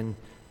grafted in.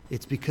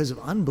 It's because of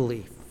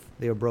unbelief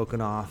they were broken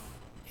off.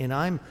 And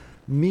I'm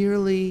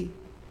merely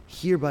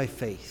here by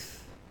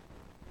faith.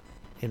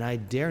 And I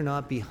dare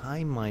not be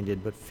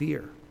high-minded, but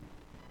fear.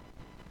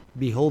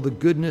 Behold the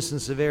goodness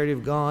and severity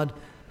of God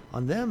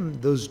on them,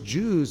 those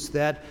Jews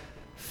that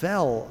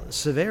fell,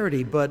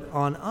 severity, but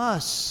on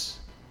us,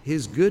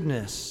 his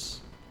goodness.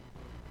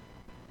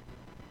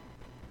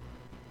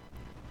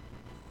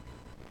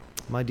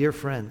 My dear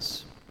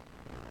friends,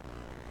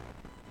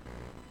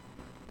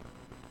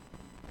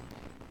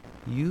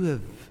 you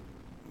have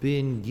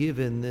been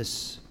given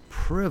this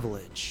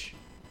privilege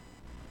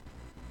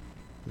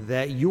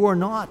that you are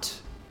not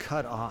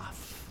cut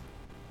off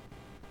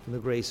from the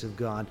grace of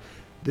God.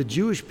 The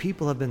Jewish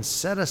people have been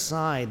set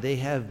aside. They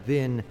have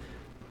been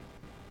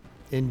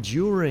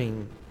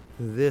enduring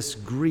this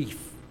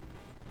grief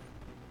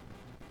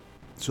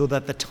so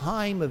that the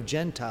time of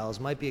Gentiles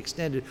might be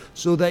extended,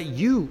 so that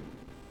you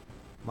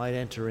might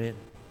enter in.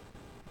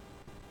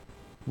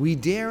 We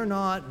dare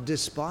not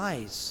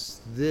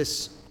despise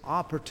this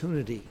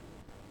opportunity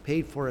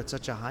paid for at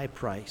such a high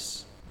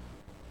price,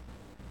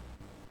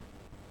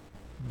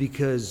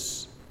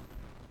 because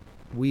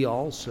we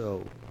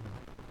also,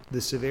 the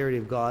severity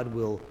of God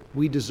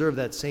we deserve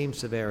that same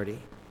severity.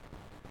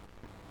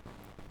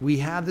 We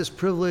have this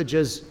privilege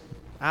as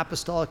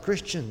apostolic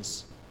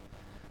Christians,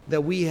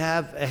 that we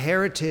have a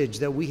heritage,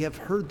 that we have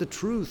heard the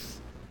truth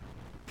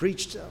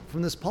preached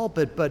from this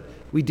pulpit, but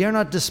we dare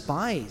not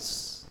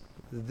despise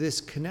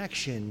this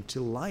connection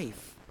to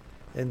life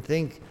and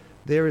think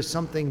there is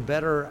something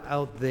better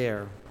out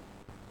there.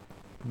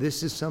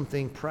 This is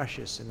something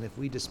precious, and if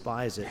we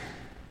despise it,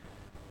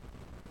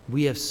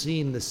 we have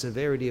seen the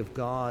severity of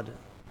God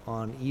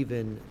on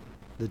even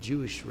the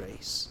Jewish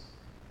race.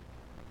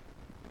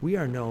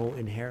 We're not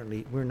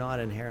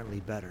inherently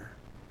better.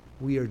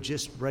 We are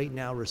just right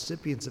now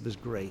recipients of his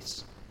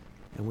grace,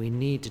 and we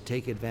need to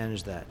take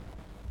advantage of that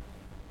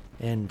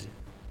and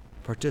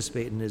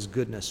participate in his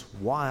goodness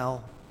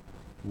while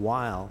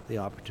the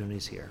opportunity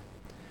is here.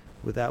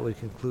 With that, we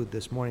conclude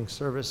this morning's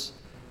service,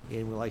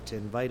 and we'd like to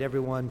invite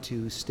everyone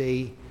to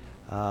stay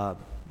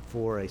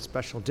for a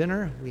special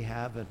dinner we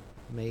have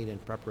made in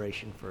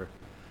preparation for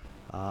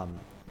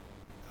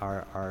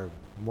our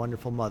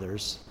wonderful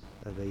mothers.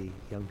 The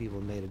young people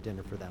made a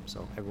dinner for them,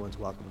 so everyone's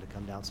welcome to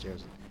come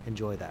downstairs and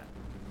enjoy that.